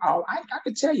know. I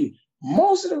can tell you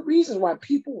most of the reasons why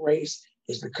people race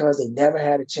is because they never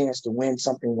had a chance to win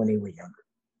something when they were younger.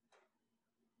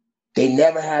 They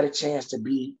never had a chance to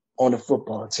be on the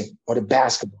football team or the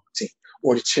basketball team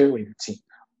or the cheerleader team,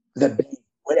 the band,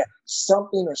 whatever.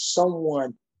 Something or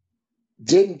someone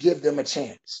didn't give them a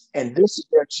chance. And this is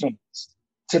their chance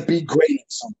to be great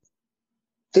at something.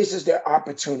 This is their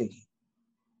opportunity.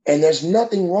 And there's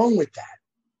nothing wrong with that.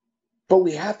 But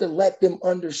we have to let them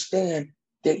understand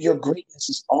that your greatness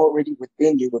is already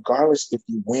within you, regardless if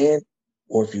you win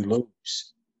or if you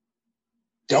lose.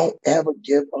 Don't ever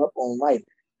give up on life.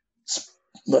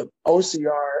 Look,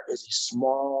 OCR is a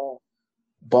small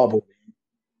bubble.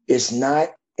 It's not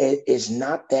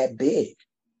that big.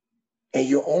 And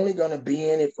you're only going to be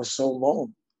in it for so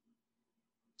long.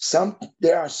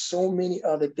 There are so many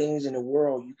other things in the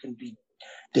world you can be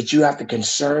that you have to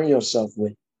concern yourself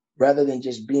with rather than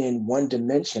just being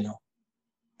one-dimensional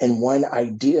and one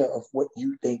idea of what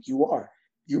you think you are.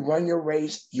 You run your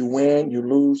race, you win, you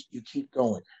lose, you keep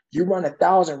going. You run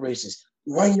 1,000 races,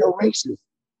 run your races,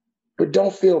 but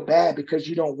don't feel bad because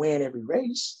you don't win every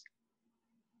race.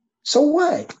 So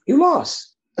what? You lost.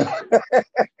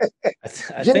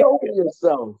 Get over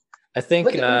yourself. I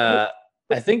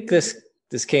think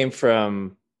this came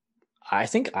from, I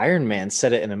think Iron Man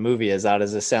said it in a movie, as odd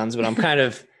as it sounds, but I'm kind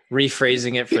of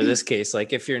rephrasing it for this case.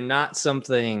 Like, if you're not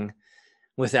something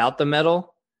without the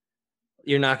medal,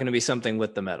 you're not going to be something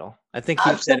with the medal. I think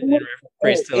he said it in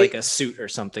reference to like a suit or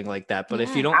something like that. But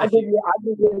if you don't,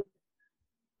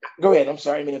 go ahead. I'm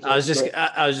sorry. I was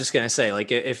just going to say,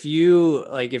 like, if you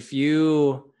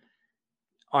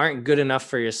aren't good enough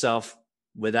for yourself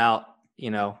without,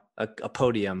 a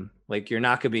podium, like, you're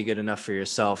not going to be good enough for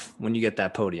yourself when you get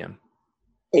that podium.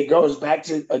 It goes back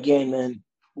to, again, man,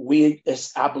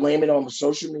 I blame it on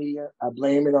social media. I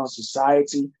blame it on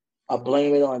society. I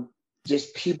blame it on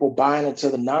just people buying into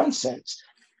the nonsense.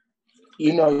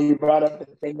 You brought up the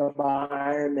thing about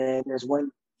Iron Man. There's one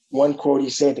quote he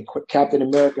said to Captain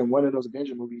America in one of those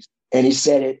Avenger movies. And he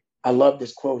said it. I love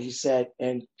this quote. He said,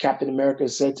 and Captain America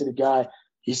said to the guy,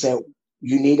 he said,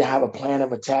 you need to have a plan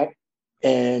of attack.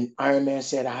 And Iron Man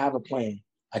said, I have a plan.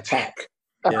 Attack.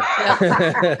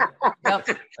 Yeah. Yep.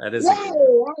 That is. Yeah.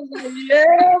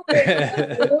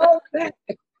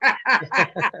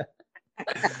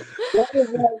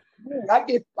 I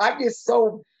get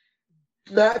so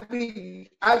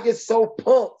I get so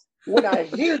pumped when I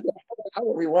hear that. I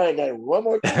will rewind that one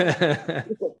more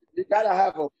time. You gotta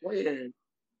have a plan.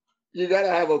 You gotta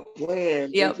have a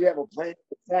plan. Yep. If you have a plan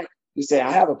to attack, you say,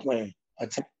 I have a plan.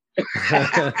 Attack.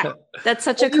 That's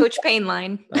such a Coach Payne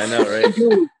line. I know, right?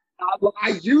 I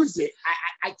use it.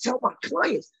 I tell my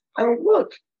clients, I don't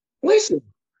look, listen.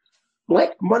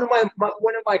 Like one of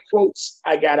my quotes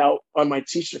I got out on my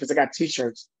t-shirt, because I got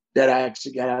t-shirts that I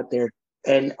actually got out there.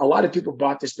 And a lot of people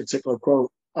bought this particular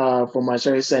quote for my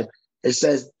shirt. It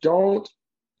says, don't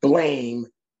blame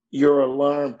your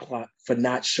alarm clock for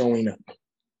not showing up.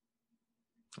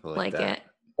 I Like that. it.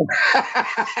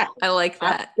 I like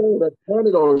that. I sold a ton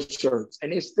of those shirts,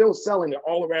 and they're still selling it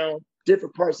all around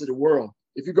different parts of the world.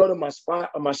 If you go to my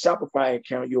Shopify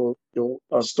account, you'll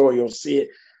see it.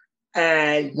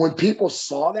 And when people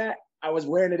saw that, I was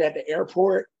wearing it at the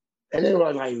airport, and they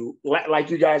were like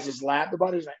you guys just laughed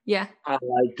about it. It's like, yeah, I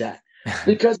like that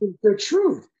because it's the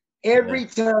truth. Every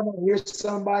time I hear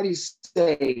somebody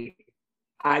say,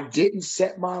 I didn't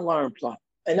set my alarm clock,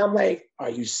 and I'm like, are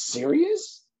you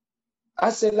serious? I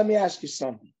said, let me ask you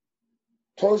something.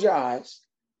 Close your eyes,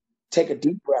 take a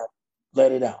deep breath,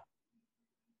 let it out.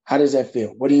 How does that feel?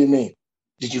 What do you mean?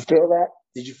 Did you feel that?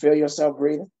 Did you feel yourself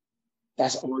breathing?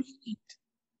 That's all you need.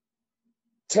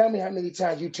 Tell me how many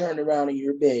times you turned around in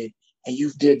your bed and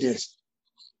you did this.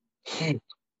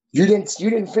 You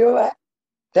didn't feel that?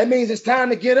 That means it's time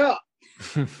to get up.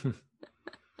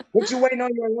 What you waiting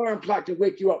on your alarm clock to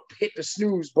wake you up? Hit the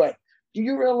snooze button. Do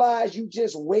you realize you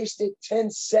just wasted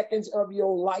 10 seconds of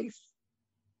your life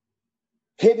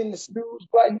hitting the snooze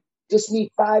button? Just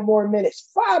need 5 more minutes.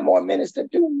 5 more minutes to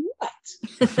do what?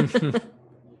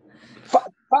 5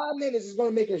 minutes is going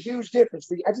to make a huge difference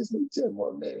for you. I just need 10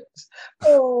 more minutes.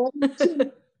 Oh, 10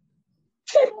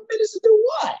 more minutes to do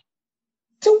what?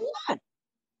 To what?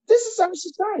 This is our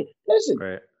society. Listen,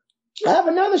 right. I have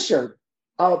another shirt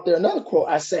out there, another quote.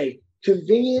 I say,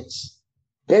 convenience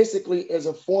basically is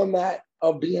a format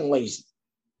of being lazy.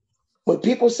 When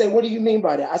people say, what do you mean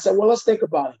by that? I said, well, let's think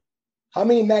about it. How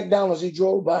many McDonald's you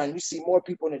drove by and you see more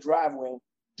people in the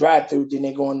drive-through than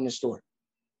they go in the store?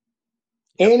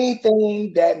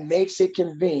 Anything that makes it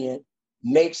convenient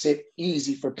makes it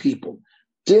easy for people.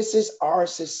 This is our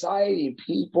society,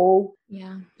 people.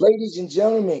 Yeah. Ladies and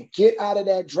gentlemen, get out of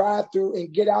that drive-through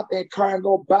and get out that car and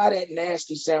go buy that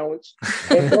nasty sandwich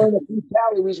and burn a few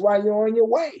calories while you're on your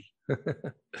way.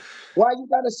 Why you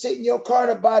gotta sit in your car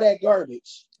to buy that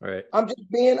garbage? Right. I'm just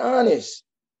being honest,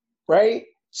 right?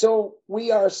 So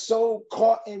we are so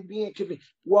caught in being convenient.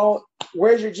 Well,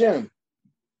 where's your gym?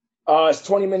 It's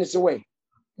 20 minutes away.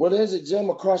 Well, there's a gym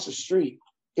across the street.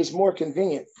 It's more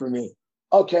convenient for me.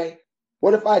 Okay.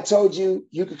 What if I told you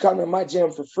you could come to my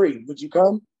gym for free? Would you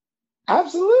come?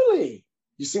 Absolutely.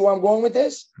 You see where I'm going with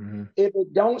this? Mm-hmm. If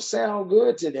it don't sound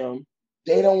good to them,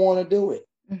 they don't want to do it.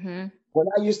 Mm-hmm. When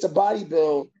I used to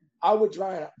bodybuild, I would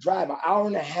drive an hour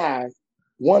and a half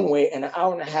one way and an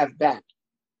hour and a half back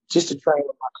just to train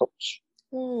with my coach.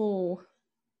 Oh.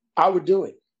 I would do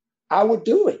it. I would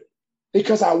do it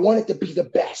because I wanted to be the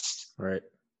best. Right.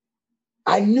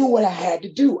 I knew what I had to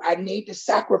do. I made the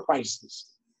sacrifices.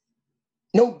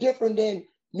 No different than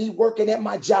me working at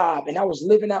my job and I was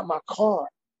living out my car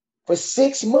for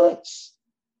 6 months.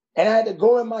 And I had to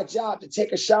go in my job to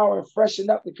take a shower and freshen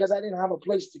up because I didn't have a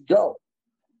place to go.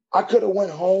 I could have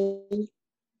went home.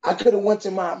 I could have went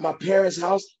to my parents'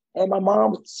 house and my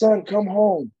mom, son, come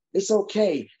home. It's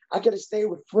okay. I could have stayed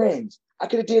with friends. I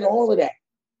could have did all of that.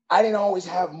 I didn't always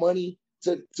have money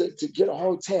to get a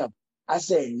hotel. I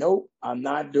said, nope, I'm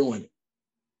not doing it.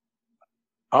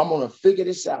 I'm going to figure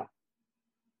this out.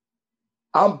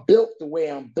 I'm built the way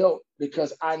I'm built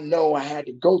because I know I had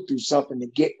to go through something to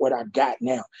get what I got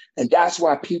now. And that's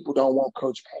why people don't want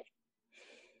Coach Payne.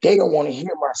 They don't want to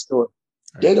hear my story.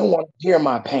 Right. They don't want to hear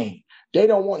my pain. They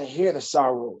don't want to hear the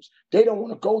sorrows. They don't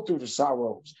want to go through the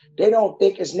sorrows. They don't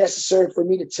think it's necessary for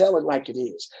me to tell it like it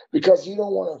is because you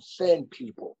don't want to offend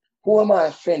people. Who am I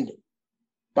offending?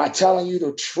 By telling you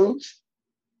the truth?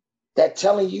 That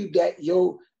telling you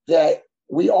that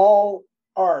we all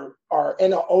are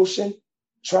in the ocean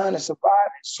trying to survive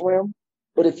and swim.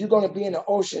 But if you're going to be in the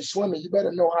ocean swimming, you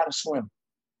better know how to swim.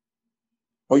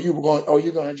 Or you're going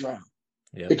to drown.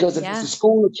 Yep. Because if it's a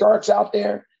school of sharks out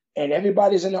there and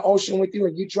everybody's in the ocean with you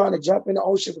and you're trying to jump in the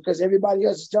ocean because everybody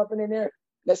else is jumping in there,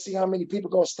 let's see how many people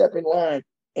are going to step in line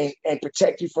and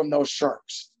protect you from those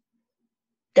sharks.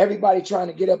 Everybody trying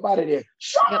to get up out of there.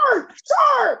 Shark,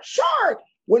 shark, shark.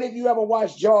 When have you ever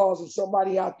watched Jaws and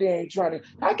somebody out there ain't trying to,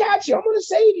 I got you, I'm going to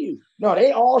save you. No,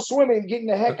 they all swimming, getting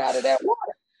the heck out of that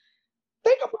water.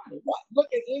 Think about it. Look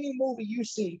at any movie you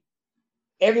see,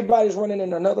 everybody's running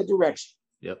in another direction.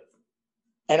 Yep.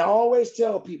 And I always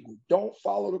tell people, don't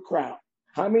follow the crowd.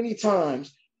 How many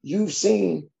times you've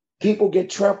seen people get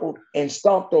trampled and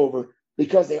stomped over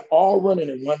because they're all running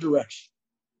in one direction?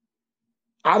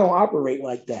 I don't operate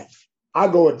like that. I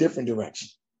go a different direction.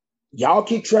 Y'all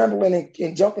keep trampling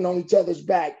and jumping on each other's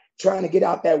back, trying to get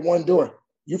out that one door.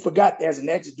 You forgot there's an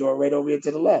exit door right over here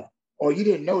to the left. Or you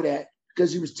didn't know that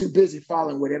because you was too busy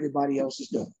following what everybody else is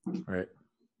doing. Right.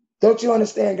 Don't you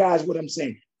understand, guys, what I'm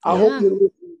saying? I hope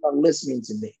you are listening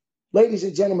to me. Ladies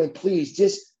and gentlemen, please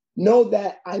just know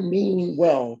that I mean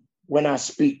well when I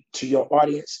speak to your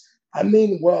audience. I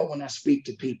mean well when I speak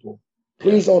to people.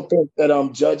 Please don't think that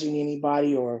I'm judging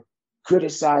anybody or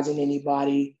criticizing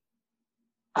anybody.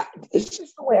 It's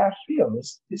just the way I feel.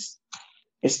 It's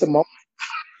the moment.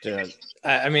 Yeah.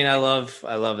 I mean, I love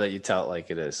that you tell it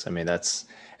like it is. I mean,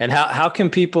 and how can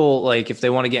people, like, if they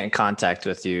want to get in contact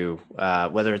with you,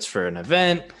 whether it's for an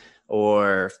event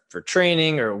or for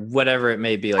training or whatever it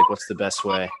may be, like, what's the best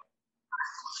way? If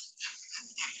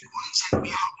you want to check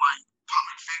me out, my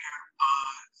public figure,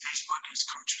 Facebook is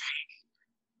Coach Payne,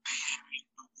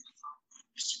 P-A-I-N,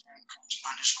 Instagram,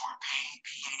 Coach_Payne,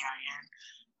 P-A-I-N.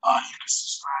 You can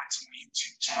subscribe to my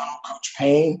YouTube channel, Coach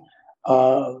Payne.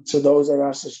 To those that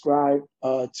are subscribed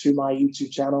to my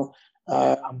YouTube channel,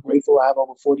 I'm grateful. I have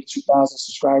over 42,000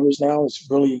 subscribers now. It's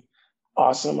really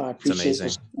awesome. I appreciate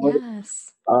the support.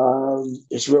 Yes.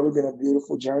 It's really been a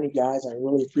beautiful journey, guys. I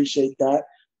really appreciate that.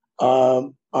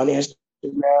 On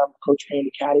Instagram, Coach Payne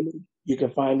Academy. You can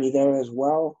find me there as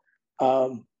well.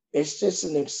 It's just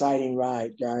an exciting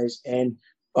ride, guys. And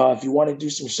if you want to do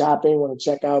some shopping, want to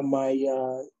check out my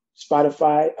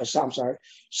Shopify,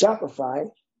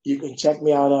 you can check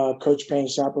me out at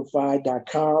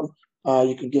CoachPayneShopify.com.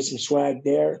 You can get some swag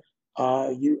there.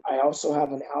 I also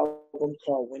have an album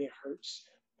called When It Hurts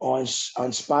on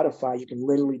Spotify. You can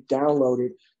literally download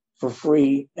it for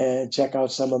free and check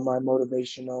out some of my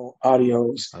motivational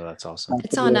audios. Oh, that's awesome.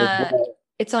 It's on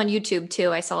YouTube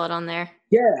too. I saw it on there.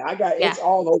 Yeah, it's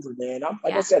all over, man.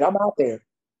 I said, I'm out there.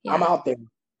 Yeah. I'm out there.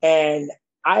 And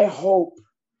I hope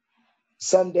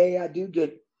someday I do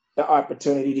get the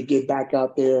opportunity to get back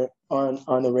out there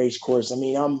on the race course. I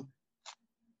mean,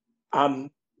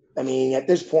 at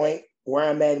this point where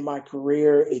I'm at in my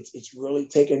career, it's really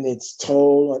taken its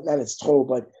toll. Not its toll,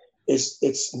 but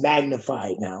it's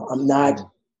magnified now. I'm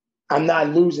not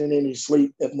losing any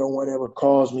sleep if no one ever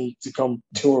calls me to come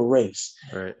to a race.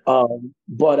 Right.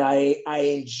 But I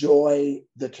enjoy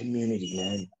the community,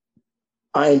 man.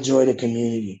 I enjoy the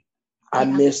community. I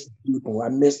miss the people. I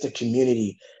miss the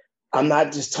community. I'm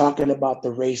not just talking about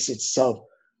the race itself.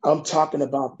 I'm talking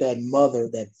about that mother,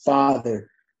 that father,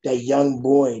 that young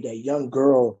boy, that young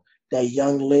girl, that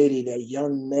young lady, that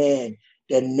young man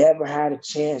that never had a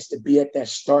chance to be at that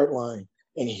start line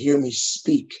and hear me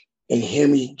speak and hear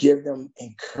me give them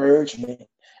encouragement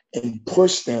and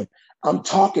push them. I'm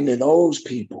talking to those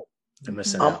people. I'm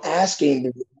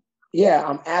asking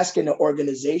the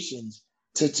organizations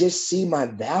to just see my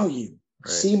value,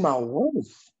 see my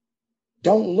worth.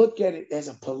 Don't look at it as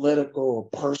a political or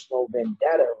personal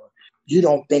vendetta. You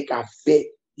don't think I fit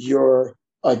your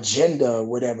agenda or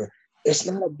whatever. It's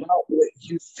not about what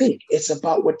you think. It's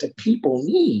about what the people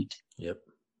need. Yep.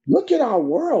 Look at our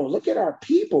world. Look at our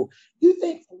people. You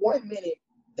think for 1 minute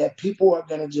that people are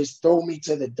going to just throw me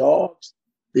to the dogs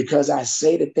because I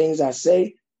say the things I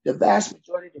say? The vast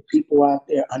majority of the people out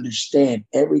there understand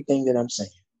everything that I'm saying.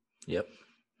 Yep.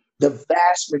 The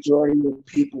vast majority of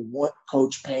people want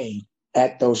Coach Payne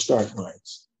at those start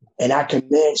lines. And I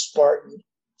commend Spartan,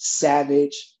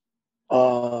 Savage,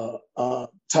 Tough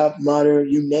Mudder,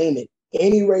 you name it.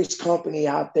 Any race company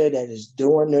out there that is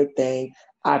doing their thing,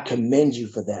 I commend you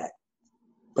for that.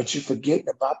 But you're forgetting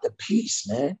about the piece,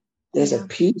 man. There's a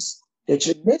piece that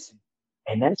you're missing,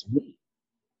 and that's me.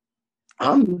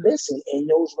 I'm missing in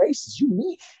those races.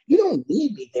 You don't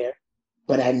need me there,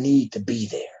 but I need to be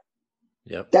there.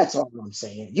 Yep. That's all I'm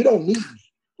saying. You don't need me.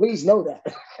 Please know that.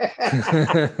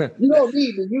 You don't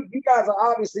need me. You guys are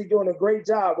obviously doing a great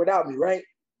job without me, right?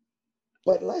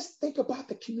 But let's think about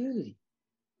the community.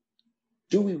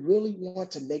 Do we really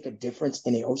want to make a difference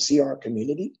in the OCR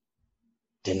community?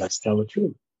 Then let's tell the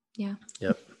truth. Yeah.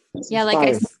 Yep. Yeah,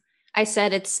 like I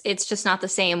said, it's just not the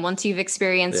same. Once you've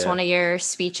experienced one of your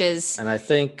speeches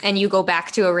and you go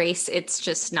back to a race,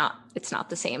 it's not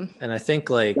the same. And I think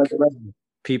like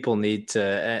people need to,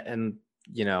 and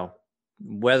you know,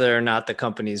 whether or not the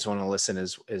companies want to listen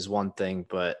is one thing,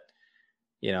 but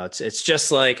you know, it's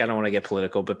just like, I don't want to get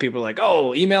political, but people are like,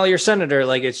 oh, email your senator.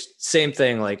 Like it's same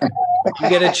thing. Like when you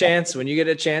get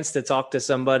a chance to talk to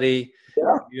somebody,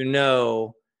 Yeah. you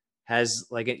know, has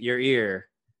like your ear,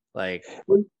 like,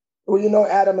 Well, you know,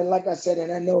 Adam, and like I said,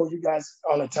 and I know you guys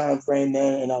on a time frame,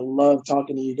 man, and I love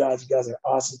talking to you guys. You guys are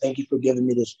awesome. Thank you for giving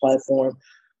me this platform.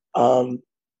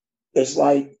 It's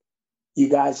like you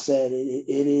guys said, it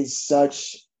is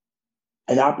such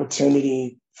an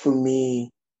opportunity for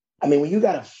me. I mean, when you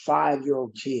got a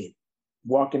 5-year-old kid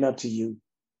walking up to you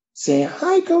saying,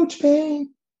 "Hi, Coach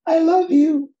Payne, I love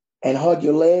you," and hug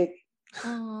your leg,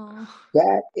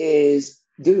 that is,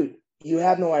 dude, you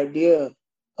have no idea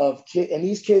of kid. And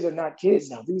these kids are not kids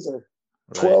now. These are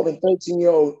 12 and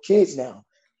 13-year-old kids now.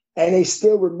 And they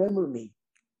still remember me.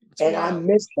 And wild. I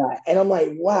miss that. And I'm like,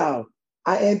 wow,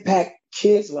 I impact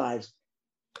kids' lives.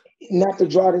 Not to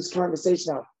draw this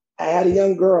conversation out, I had a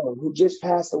young girl who just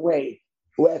passed away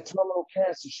who had terminal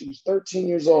cancer. She was 13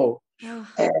 years old.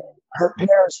 And her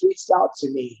parents reached out to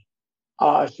me.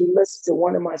 She listened to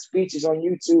one of my speeches on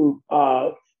YouTube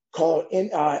called In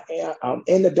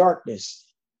the Darkness.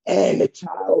 And the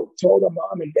child told her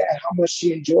mom and dad how much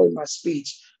she enjoyed my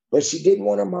speech, but she didn't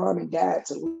want her mom and dad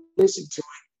to listen to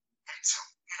it. And so,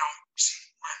 you know, she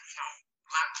went, you know,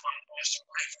 lost her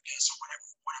life, I guess, or whatever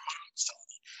her mom was telling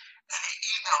me. And they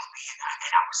emailed me,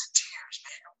 and I was in tears,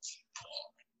 man. I was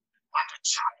bawling like a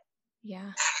child.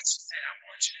 Yeah. And she said, I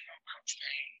want you to know, Coach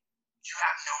Payne, you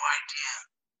have no idea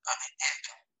of the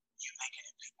impact you're making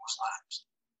in people's lives.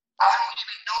 I don't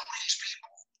even know these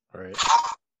people. Right.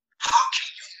 How can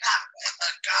you not want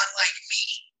a guy like me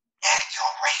at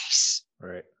your race?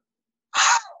 Right.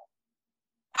 How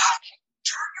can you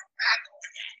turn your back on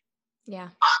that? Yeah.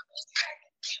 I'm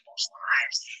impacting people's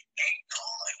lives. They're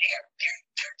gone.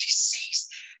 They're deceased.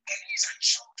 And these are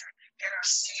children that are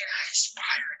seeing I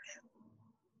inspire them.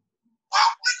 Why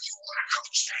would you want to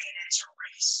Coach Payne at your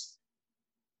race?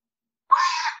 Why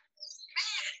have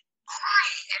men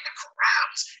crying in the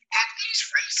corrals at these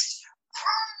races?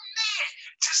 Grown men,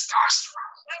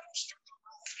 testosterone levels through the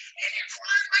roof, and they're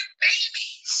crying like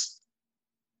babies.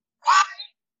 Why?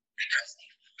 Because they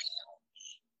feel me.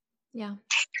 Yeah.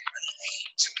 They can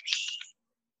relate to me.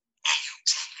 And you've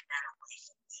taken that away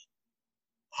from them.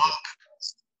 All because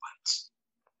of what?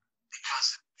 Because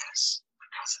of this,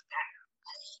 because of that.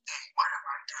 And what have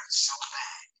I done so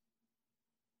bad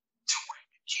to where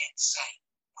you can't say,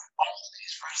 with all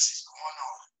these races going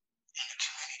on in the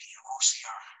community of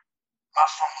OCR, my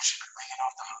phone should be ringing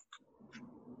off the hook.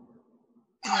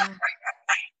 Yeah.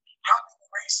 How many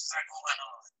races are going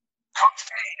on? Coach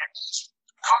Payne, I need you.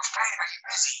 Coach Payne, are you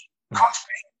busy? Coach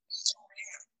Payne, I need you over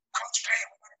here. Coach Payne,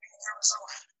 we're going to be in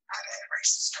Arizona. I've had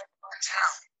races come to my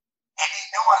town. And they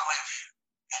know I live here.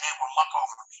 And they will look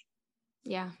over me.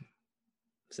 Yeah.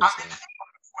 I'm in the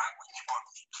neighborhood. Why wouldn't you book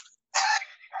me?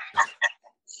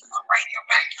 I'm right in your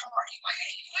backyard. You're like,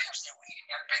 hey, he lives there. We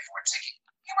ain't got to pay for a ticket.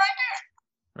 You're right there.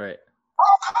 Right.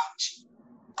 Oh, Coach.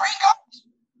 Bring Coach.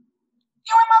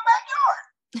 You in my backyard.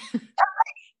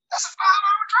 That's a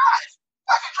 5-hour drive.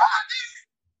 I can drive there.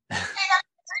 You ain't got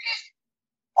to take it.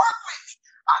 Work with me.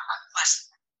 Listen.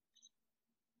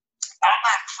 I'm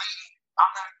not pleading.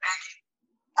 I'm not begging.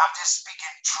 I'm just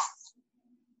speaking truth.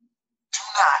 Do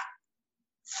not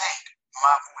think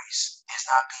my voice is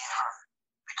not being heard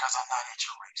because I'm not at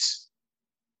your race.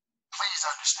 Please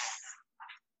understand that.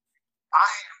 I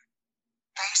am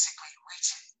basically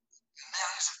reaching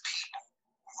millions of people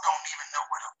who don't even know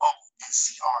what an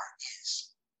ONCR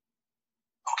is.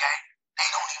 Okay? They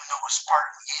don't even know what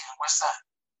Spartan is. What's that?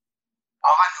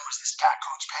 All I know is this guy,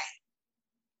 Coach Payne.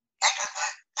 Think of the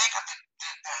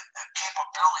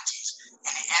capabilities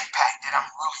and the impact that I'm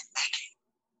really making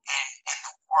in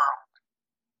the world.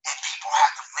 And people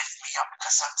have to lift me up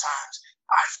because sometimes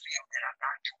I feel that I'm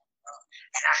not doing well.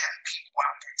 And I have people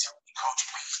out there telling me, Coach,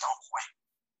 please don't quit.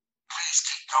 Please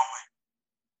keep going.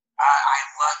 I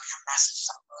love your message.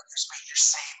 I love your speech. You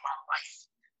saved my life.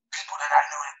 People that I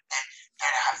know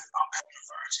that have been on the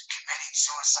verge of committing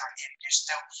suicide, and you're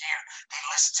still here. They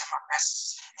listen to my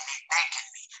messages and they thanking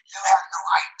me. You have no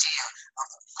idea of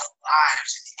the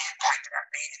lives and the impact that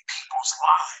I've made in people's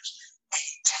lives. And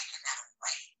you're taking that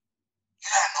away. You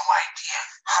have no idea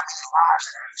how many lives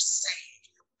that I've saved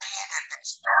being at that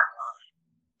start line.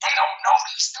 They don't know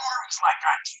these stories like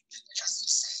I do. Because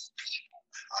these same people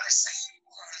are the same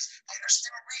ones that are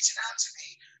still reaching out to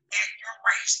me at your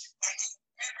race. And they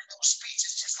remember those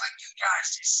speeches just like you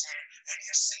guys just said. And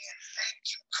they're saying, thank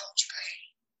you, Coach Payne.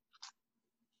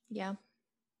 Yeah.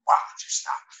 Why would you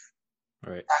stop?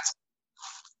 Right. That's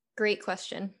great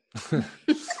question. That's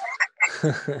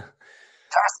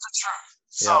the truth.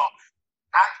 So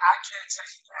I can't tell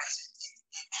you guys.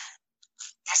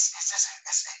 It's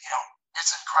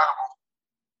it's incredible.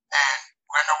 And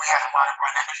I know we had a lot of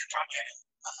run. I know you probably had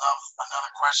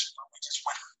another question, but we just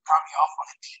went probably off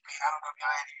on a deep end. I don't know if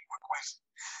y'all had any more questions.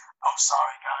 I'm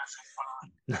sorry, guys.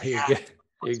 No, you're good.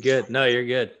 You're good. No, you're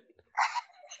good.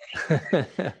 I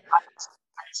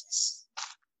just,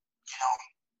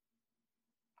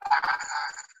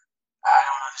 I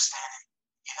don't understand it.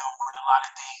 With a lot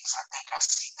of things, I think I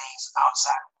see things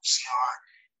outside of PCR,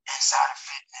 inside of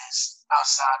fitness,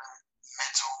 outside of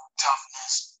mental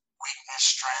toughness, weakness,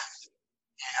 strength,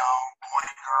 boy,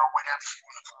 girl, whatever you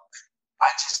want to call it. I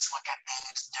just look at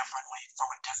things differently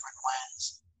from a different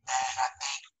lens. And I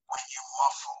think when you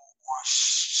muffle or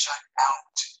shut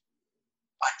out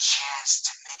a chance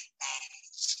to make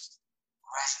things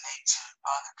resonate to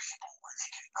other people where they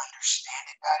can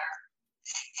understand it better,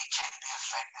 it can be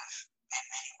effective in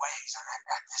many ways. And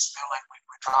I just feel like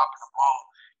we're dropping the ball.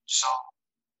 So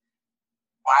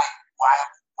why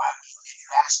if you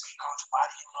ask me, Coach, why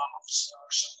do you love OCR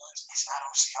so much? It's not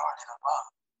OCR that I love.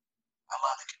 I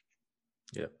love the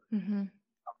community. Yep. Mm-hmm.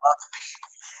 I love the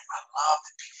people, man. I love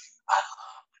the people. I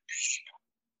love the people.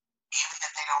 Even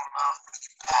if they don't love me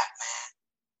back, man.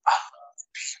 I love the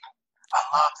people. I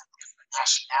love the different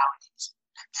nationalities,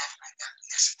 the different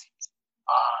ethnicities.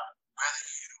 Whether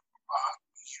you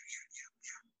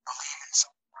believe in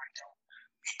something or don't,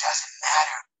 it doesn't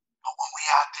matter. But when we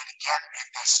out there together, if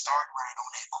they start running on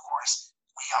that course,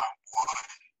 we are one.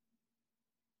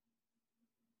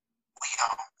 We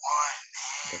are one,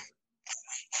 man.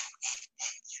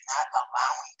 And you're not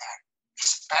allowing that,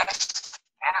 especially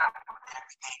now with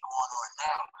everything going on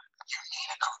now. You need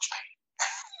a Coach Payne.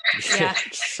 Yeah,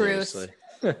 truth. Seriously.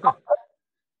 Coach Payne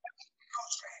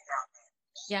out there.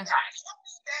 Yeah. How you doing?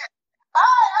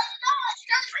 You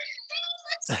guys ready to do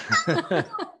this?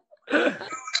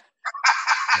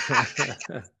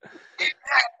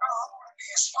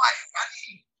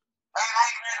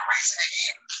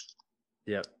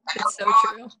 Yep. It's so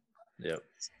true. Yep.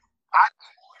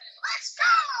 Let's go.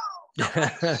 I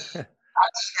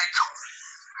need that coach.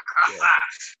 I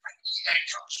need that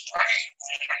Coach Payne.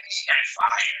 I need that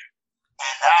fire.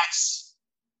 And that's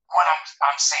what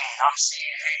I'm saying. I'm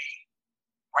seeing, hey,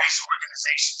 race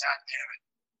organizations out there,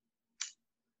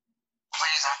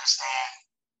 please understand,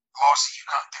 most of you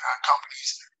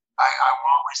companies, I will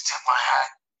always tip my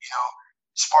hat.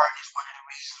 Spartan is one of the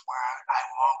reasons where I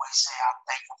will always say I'm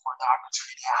thankful for the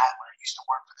opportunity I had when I used to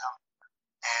work for them.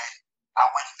 And I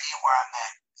wouldn't be where I'm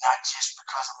at, not just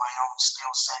because of my own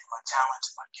skill set, my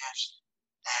talents, and my gifts.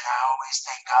 And I always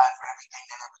thank God for everything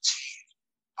that I've achieved.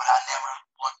 But I never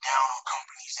looked down on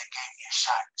companies that gave me a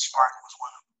shot. Spartan was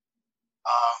one of them.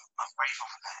 I'm grateful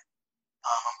for that.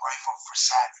 I'm grateful for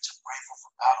Savage. I'm grateful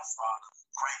for Battlefrog.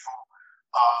 I'm grateful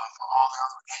for all the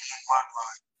other Indian Mud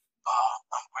Run.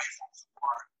 I'm grateful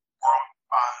for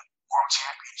world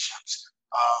championships.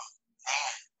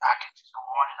 Man, I can just go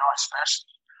on and on,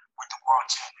 especially with the world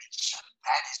championship.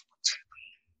 That is what took me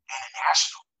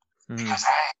international. Because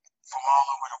I had from all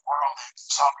over the world that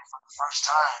saw me for the first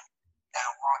time at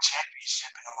a world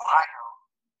championship in Ohio.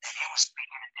 And he was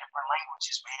speaking in different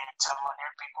languages, man, telling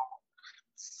their people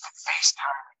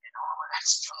FaceTime and all of that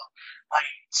stuff. Like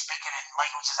speaking in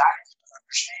languages I didn't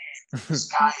understand. This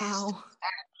guy Wow.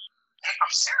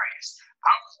 I'm serious.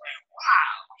 I was like,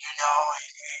 wow, and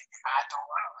I thought,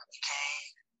 wow, I became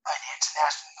an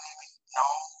internationally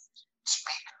known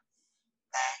speaker.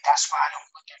 And that's why I don't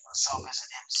look at myself as an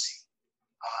MC.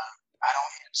 I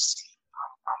don't MC.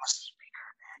 I'm a speaker,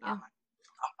 man. Yeah.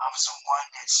 I'm someone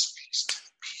that speaks to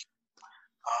the people.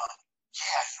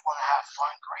 Yeah, you want to have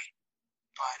fun, great.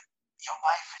 But your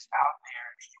life is out there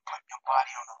and you're putting your body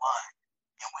on the line.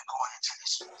 And we're going into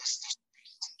this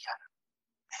together.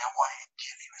 And I want to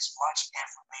give you as much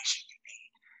information you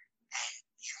need. And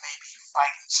you may be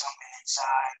fighting something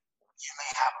inside. You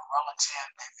may have a relative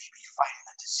that may be fighting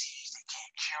a disease they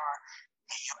can't cure.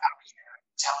 And you're out here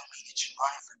telling me that you're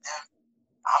running for them.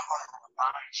 I'm going to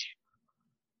remind you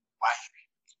why you be.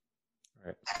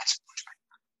 Right. That's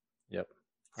Yep.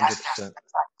 100%. That's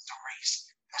the race.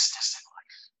 That's just in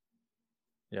life.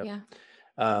 Yep. Yeah.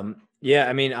 Yeah.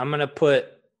 I mean, I'm going to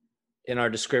put in our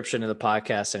description of the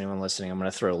podcast, anyone listening, I'm going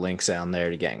to throw links down there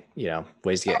to get,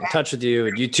 ways to get in touch with you,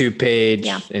 a YouTube page,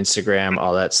 Instagram,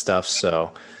 all that stuff.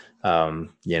 So,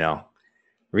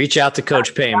 reach out to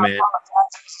Coach Payne, man.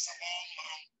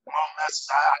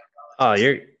 Oh,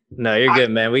 you're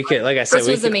good, man. We could, like I said, this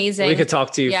was amazing. We could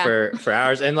talk to you for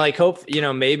hours and like, hope,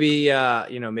 maybe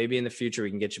in the future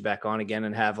we can get you back on again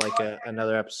and have like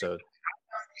another episode.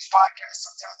 These podcasts,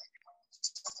 sometimes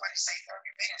somebody say 30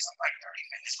 minutes. I'm like 30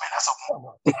 minutes. minutes, man. That's a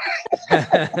warm-up.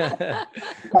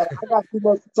 I got too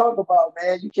much to talk about,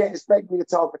 man. You can't expect me to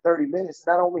talk for 30 minutes.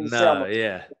 And I don't mean to say I'm No,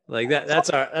 yeah, like that's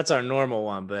our normal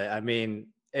one. But I mean,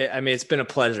 it's been a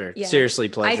pleasure. Yeah. Seriously,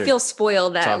 pleasure. I feel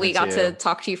spoiled that talking we got to to you.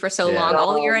 talk to you for so Yeah. long.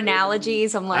 All your No,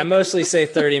 analogies, I'm I like, mostly say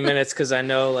 30 minutes because I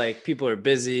know like people are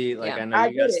busy. Like Yeah. I know I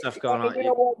you get got it. stuff going And on. you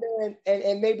know what, man?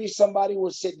 And maybe somebody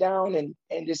will sit down and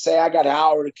just say, I got an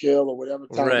hour to kill or whatever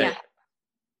time. Right. Yeah.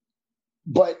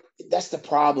 But that's the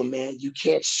problem, man. You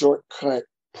can't shortcut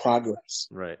progress.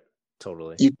 Right.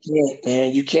 Totally. You can't,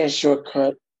 man. You can't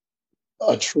shortcut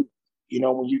a truth. You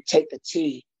know, when you take the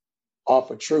T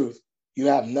off of truth, you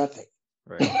have nothing.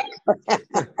 Right.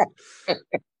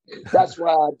 That's why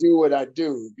I do what I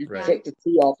do. You Right. take the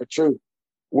T off of truth.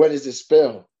 What does it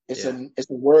spell? It's Yeah.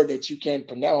 it's a word that you can't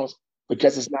pronounce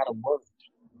because it's not a word.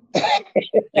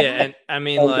 Yeah, and I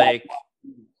mean, And like,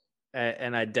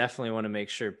 and I definitely want to make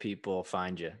sure people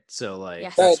find you. So, like,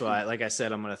 Yes. that's why, like I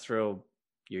said, I'm gonna throw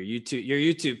your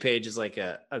YouTube page is like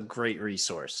a great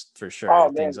resource for sure.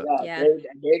 Oh man, Yeah.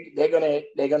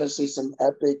 they're gonna see some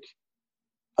epic,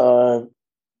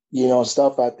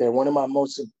 stuff out there. One of my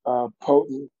most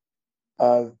potent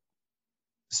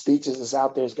speeches is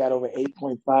out there. It's got over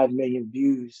 8.5 million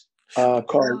views. Called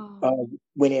Wow.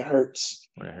 "When It Hurts."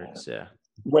 When it hurts, yeah.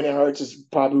 "When It Hurts" is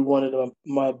probably one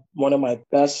of my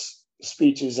best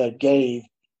speeches I gave,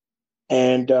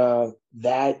 and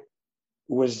that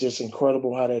was just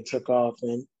incredible how that took off.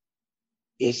 And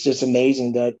it's just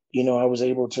amazing that I was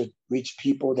able to reach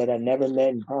people that I never met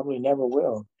and probably never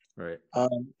will. Right.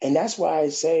 And that's why I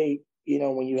say,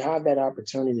 when you have that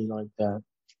opportunity like that,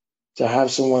 to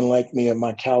have someone like me of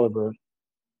my caliber,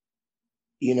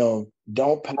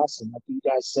 don't pass them. Like you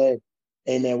guys said,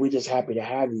 and then we're just happy to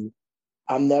have you.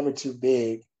 I'm never too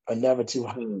big or never too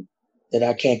high that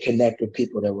I can't connect with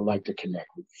people that would like to connect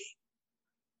with me.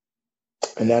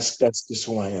 And that's just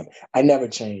who I am. I never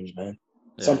change, man.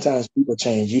 Yeah. Sometimes people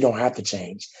change. You don't have to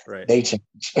change. Right. They change.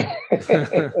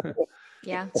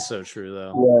 Yeah. So true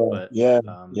though. Yeah.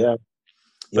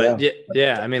 But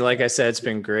yeah, I mean, like I said, it's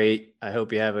been great. I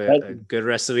hope you have a good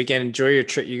rest of the weekend. Enjoy your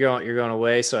trip. You're going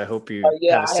away, so I hope you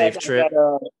have a safe trip.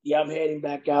 I'm heading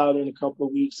back out in a couple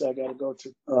of weeks. I got to go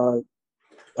to.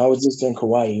 I was just in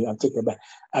Kauai. I took it back.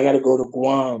 I got to go to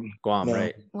Guam. Guam, now.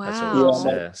 right? Wow. That's what you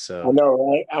said. I So know,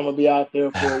 right? I'm gonna be out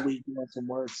there for a week doing some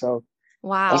work. So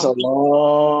Wow. that's a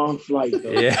long flight,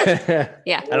 though. yeah.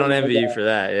 Yeah. I don't envy you for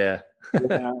that. Yeah.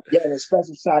 And a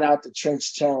special shout out to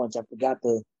Trench Challenge. I forgot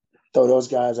to throw those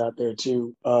guys out there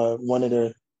too. One of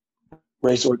the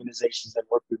race organizations that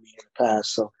worked with me in the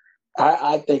past. So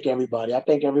I thank everybody. I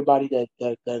thank everybody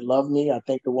that love me. I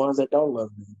thank the ones that don't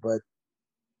love me. But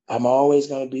I'm always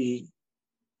going to be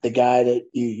the guy that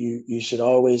you should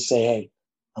always say, hey,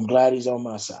 I'm glad he's on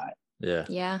my side. Yeah.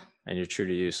 Yeah. And you're true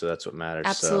to you, so that's what matters.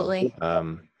 Absolutely.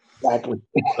 So, Exactly.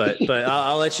 but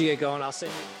I'll let you get going. I'll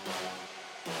send you.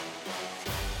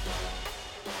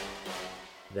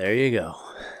 There you go,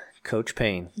 Coach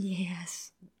Payne.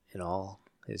 Yes. In all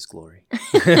his glory.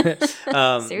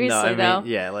 Seriously, though.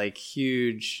 Yeah, like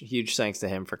huge thanks to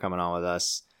him for coming on with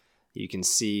us. You can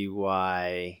see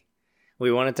why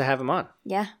we wanted to have him on.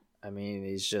 Yeah. I mean,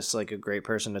 he's just like a great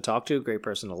person to talk to, a great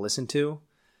person to listen to.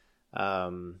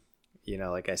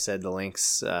 Like I said, the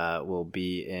links will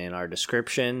be in our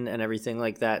description and everything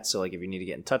like that. So like if you need to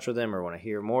get in touch with him or want to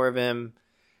hear more of him,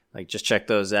 like just check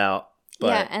those out. But,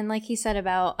 yeah, and like he said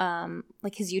about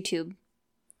like his YouTube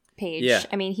page. Yeah.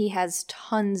 I mean, he has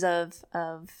tons of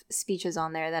speeches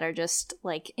on there that are just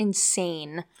like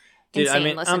insane. Dude, insane. I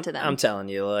mean, Listen to them. I'm telling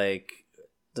you, like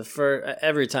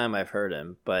every time I've heard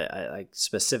him, but I like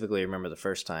specifically remember the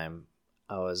first time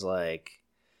I was like,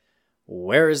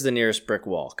 where is the nearest brick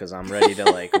wall? Because I'm ready to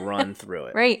like run through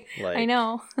it. Right. Like, I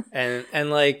know. and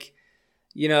like,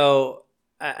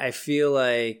 I feel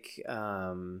like,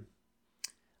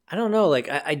 I don't know. Like,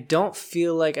 I don't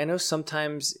feel like, I know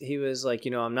sometimes he was like,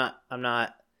 I'm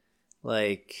not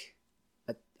like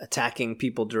attacking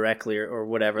people directly or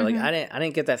whatever. Mm-hmm. Like, I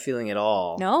didn't get that feeling at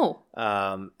all. No.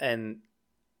 And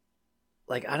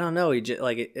like, I don't know.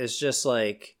 It's just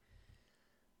like,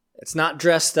 it's not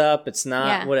dressed up. It's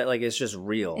not it's just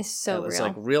real. It's so It's real.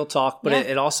 like real talk, but Yeah.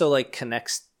 it also like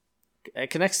connects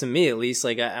to me at least.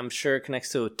 Like I'm sure it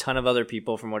connects to a ton of other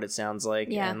people from what it sounds like.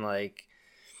 Yeah. And like,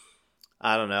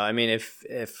 I don't know. I mean,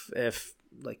 if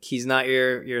like he's not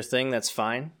your thing, that's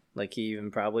fine. Like he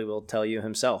even probably will tell you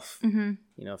himself. Mm-hmm.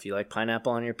 If you like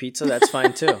pineapple on your pizza, that's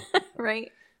fine too.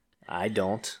 Right. I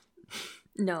don't.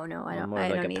 No, I don't. I'm more I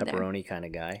like don't a either. pepperoni kind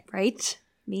of guy. Right?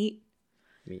 Meat.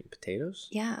 Meat and potatoes.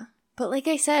 Yeah. But like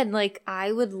I said, like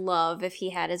I would love if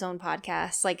he had his own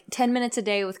podcast, like 10 minutes a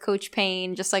day with Coach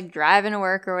Payne, just like driving to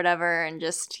work or whatever, and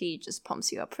he just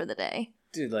pumps you up for the day.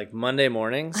 Dude, like Monday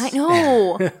mornings. I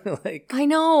know. Like I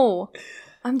know.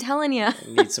 I'm telling you.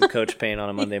 need some Coach Payne on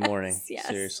a Monday morning. Yes.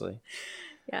 Seriously.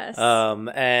 Yes.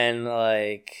 And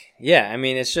like, yeah, I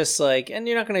mean, it's just like, and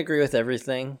you're not going to agree with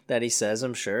everything that he says,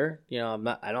 I'm sure. You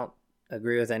know, I don't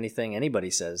agree with anything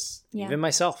anybody says, even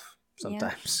myself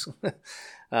sometimes.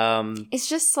 It's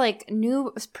just like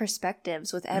new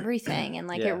perspectives with everything. And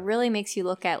like, it really makes you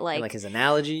look at like his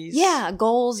analogies. Yeah.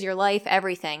 Goals, your life,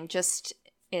 everything just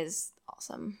is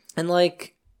awesome. And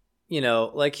like, you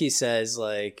know, like he says,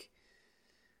 like,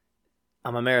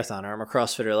 I'm a marathoner, I'm a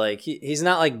CrossFitter. Like he's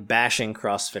not like bashing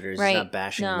CrossFitters. Right. He's not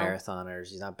bashing marathoners.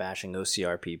 He's not bashing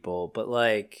OCR people. But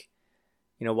like,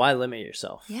 you know, why limit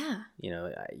yourself? Yeah. You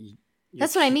know,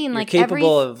 that's what I mean. Like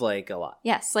capable of like a lot.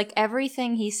 Yes. Like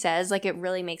everything he says, like it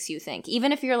really makes you think.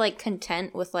 Even if you're like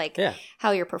content with like how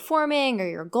you're performing or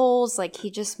your goals, like he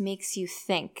just makes you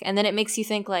think. And then it makes you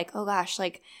think like, oh gosh,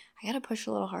 like I got to push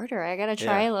a little harder. I got to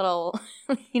try a little,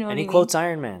 you know what I mean? And he quotes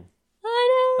Iron Man.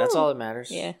 I know. That's all that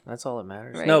matters. Yeah. That's all that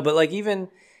matters. Right. No, but like even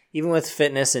with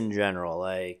fitness in general,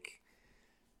 like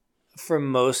for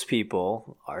most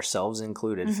people, ourselves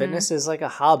included, fitness is like a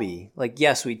hobby. Like,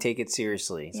 yes, we take it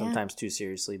seriously, sometimes too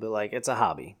seriously, but like it's a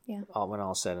hobby. Yeah. When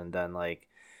all's said and done, like,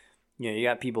 you know, you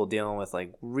got people dealing with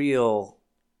like real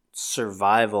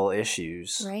survival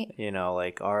issues. Right. You know,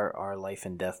 like our life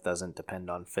and death doesn't depend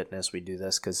on fitness. We do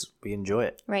this because we enjoy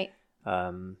it. Right.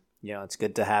 You know, it's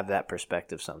good to have that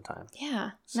perspective sometimes.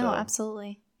 Yeah. So, no,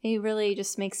 absolutely. It really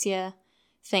just makes you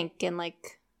think and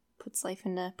like puts life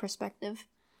into perspective.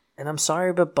 And I'm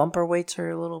sorry, but bumper weights are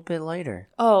a little bit lighter.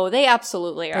 Oh, they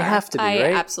absolutely are. They have to be, I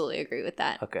right? absolutely agree with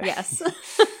that. Okay. Yes.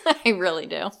 I really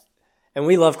do. And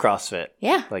we love CrossFit.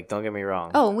 Yeah. Like, don't get me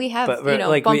wrong. Oh, we have, But, you know,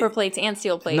 like, bumper plates and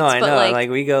steel plates. No, I but know. like, Like,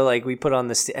 we go, like, we put on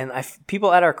this, and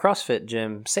people at our CrossFit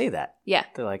gym say that. yeah.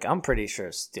 They're like, I'm pretty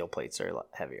sure steel plates are a lot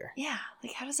heavier. Yeah.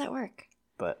 Like, how does that work?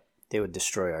 But they would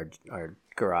destroy our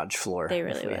garage floor. They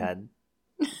really if we would. had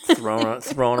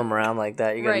thrown them around like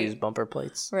that. You got to Right. use bumper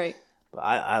plates. Right. But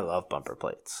I love bumper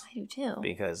plates I do too.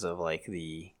 because of, like,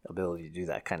 the ability to do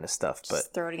that kind of stuff. But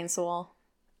Just throw it against the wall.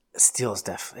 steel is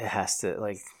definitely, it has to,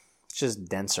 like, it's just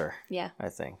denser. Yeah. I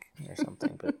think, or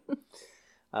something.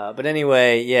 But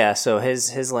anyway, yeah. So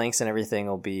his links and everything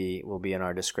will be in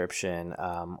our description.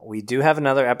 We do have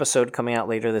another episode coming out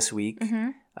later this week.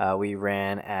 Mm-hmm. We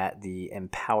ran at the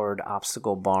Empowered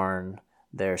Obstacle Barn.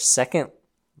 Their second.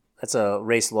 That's a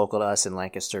race local to us in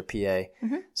Lancaster, PA.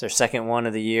 Mm-hmm. It's their second one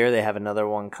of the year. They have another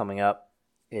one coming up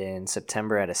in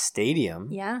September at a stadium.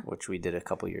 Yeah. Which we did a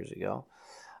couple years ago.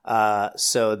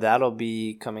 So that'll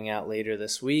be coming out later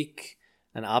this week.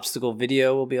 An obstacle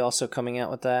video will be also coming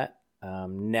out with that.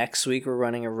 Next week we're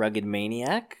running a Rugged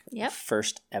Maniac. Yep.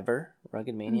 First ever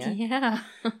Rugged Maniac. Yeah.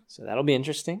 So that'll be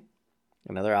interesting.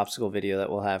 Another obstacle video that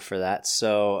we'll have for that.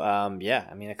 So yeah,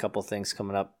 I mean a couple things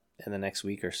coming up in the next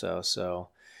week or so. So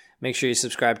make sure you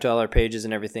subscribe to all our pages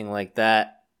and everything like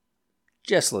that.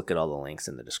 Just look at all the links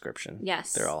in the description.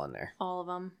 Yes. They're all in there. All of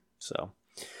them. So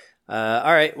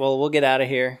all right, well, we'll get out of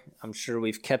here. I'm sure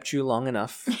we've kept you long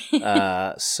enough.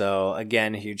 So,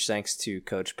 again, huge thanks to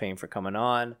Coach Payne for coming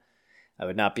on. I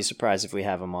would not be surprised if we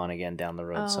have him on again down the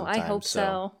road sometime. I hope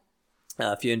so.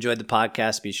 If you enjoyed the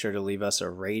podcast, be sure to leave us a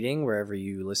rating wherever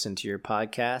you listen to your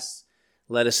podcasts.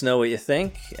 Let us know what you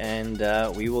think, and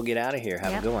we will get out of here.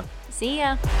 Have a good one. See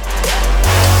ya.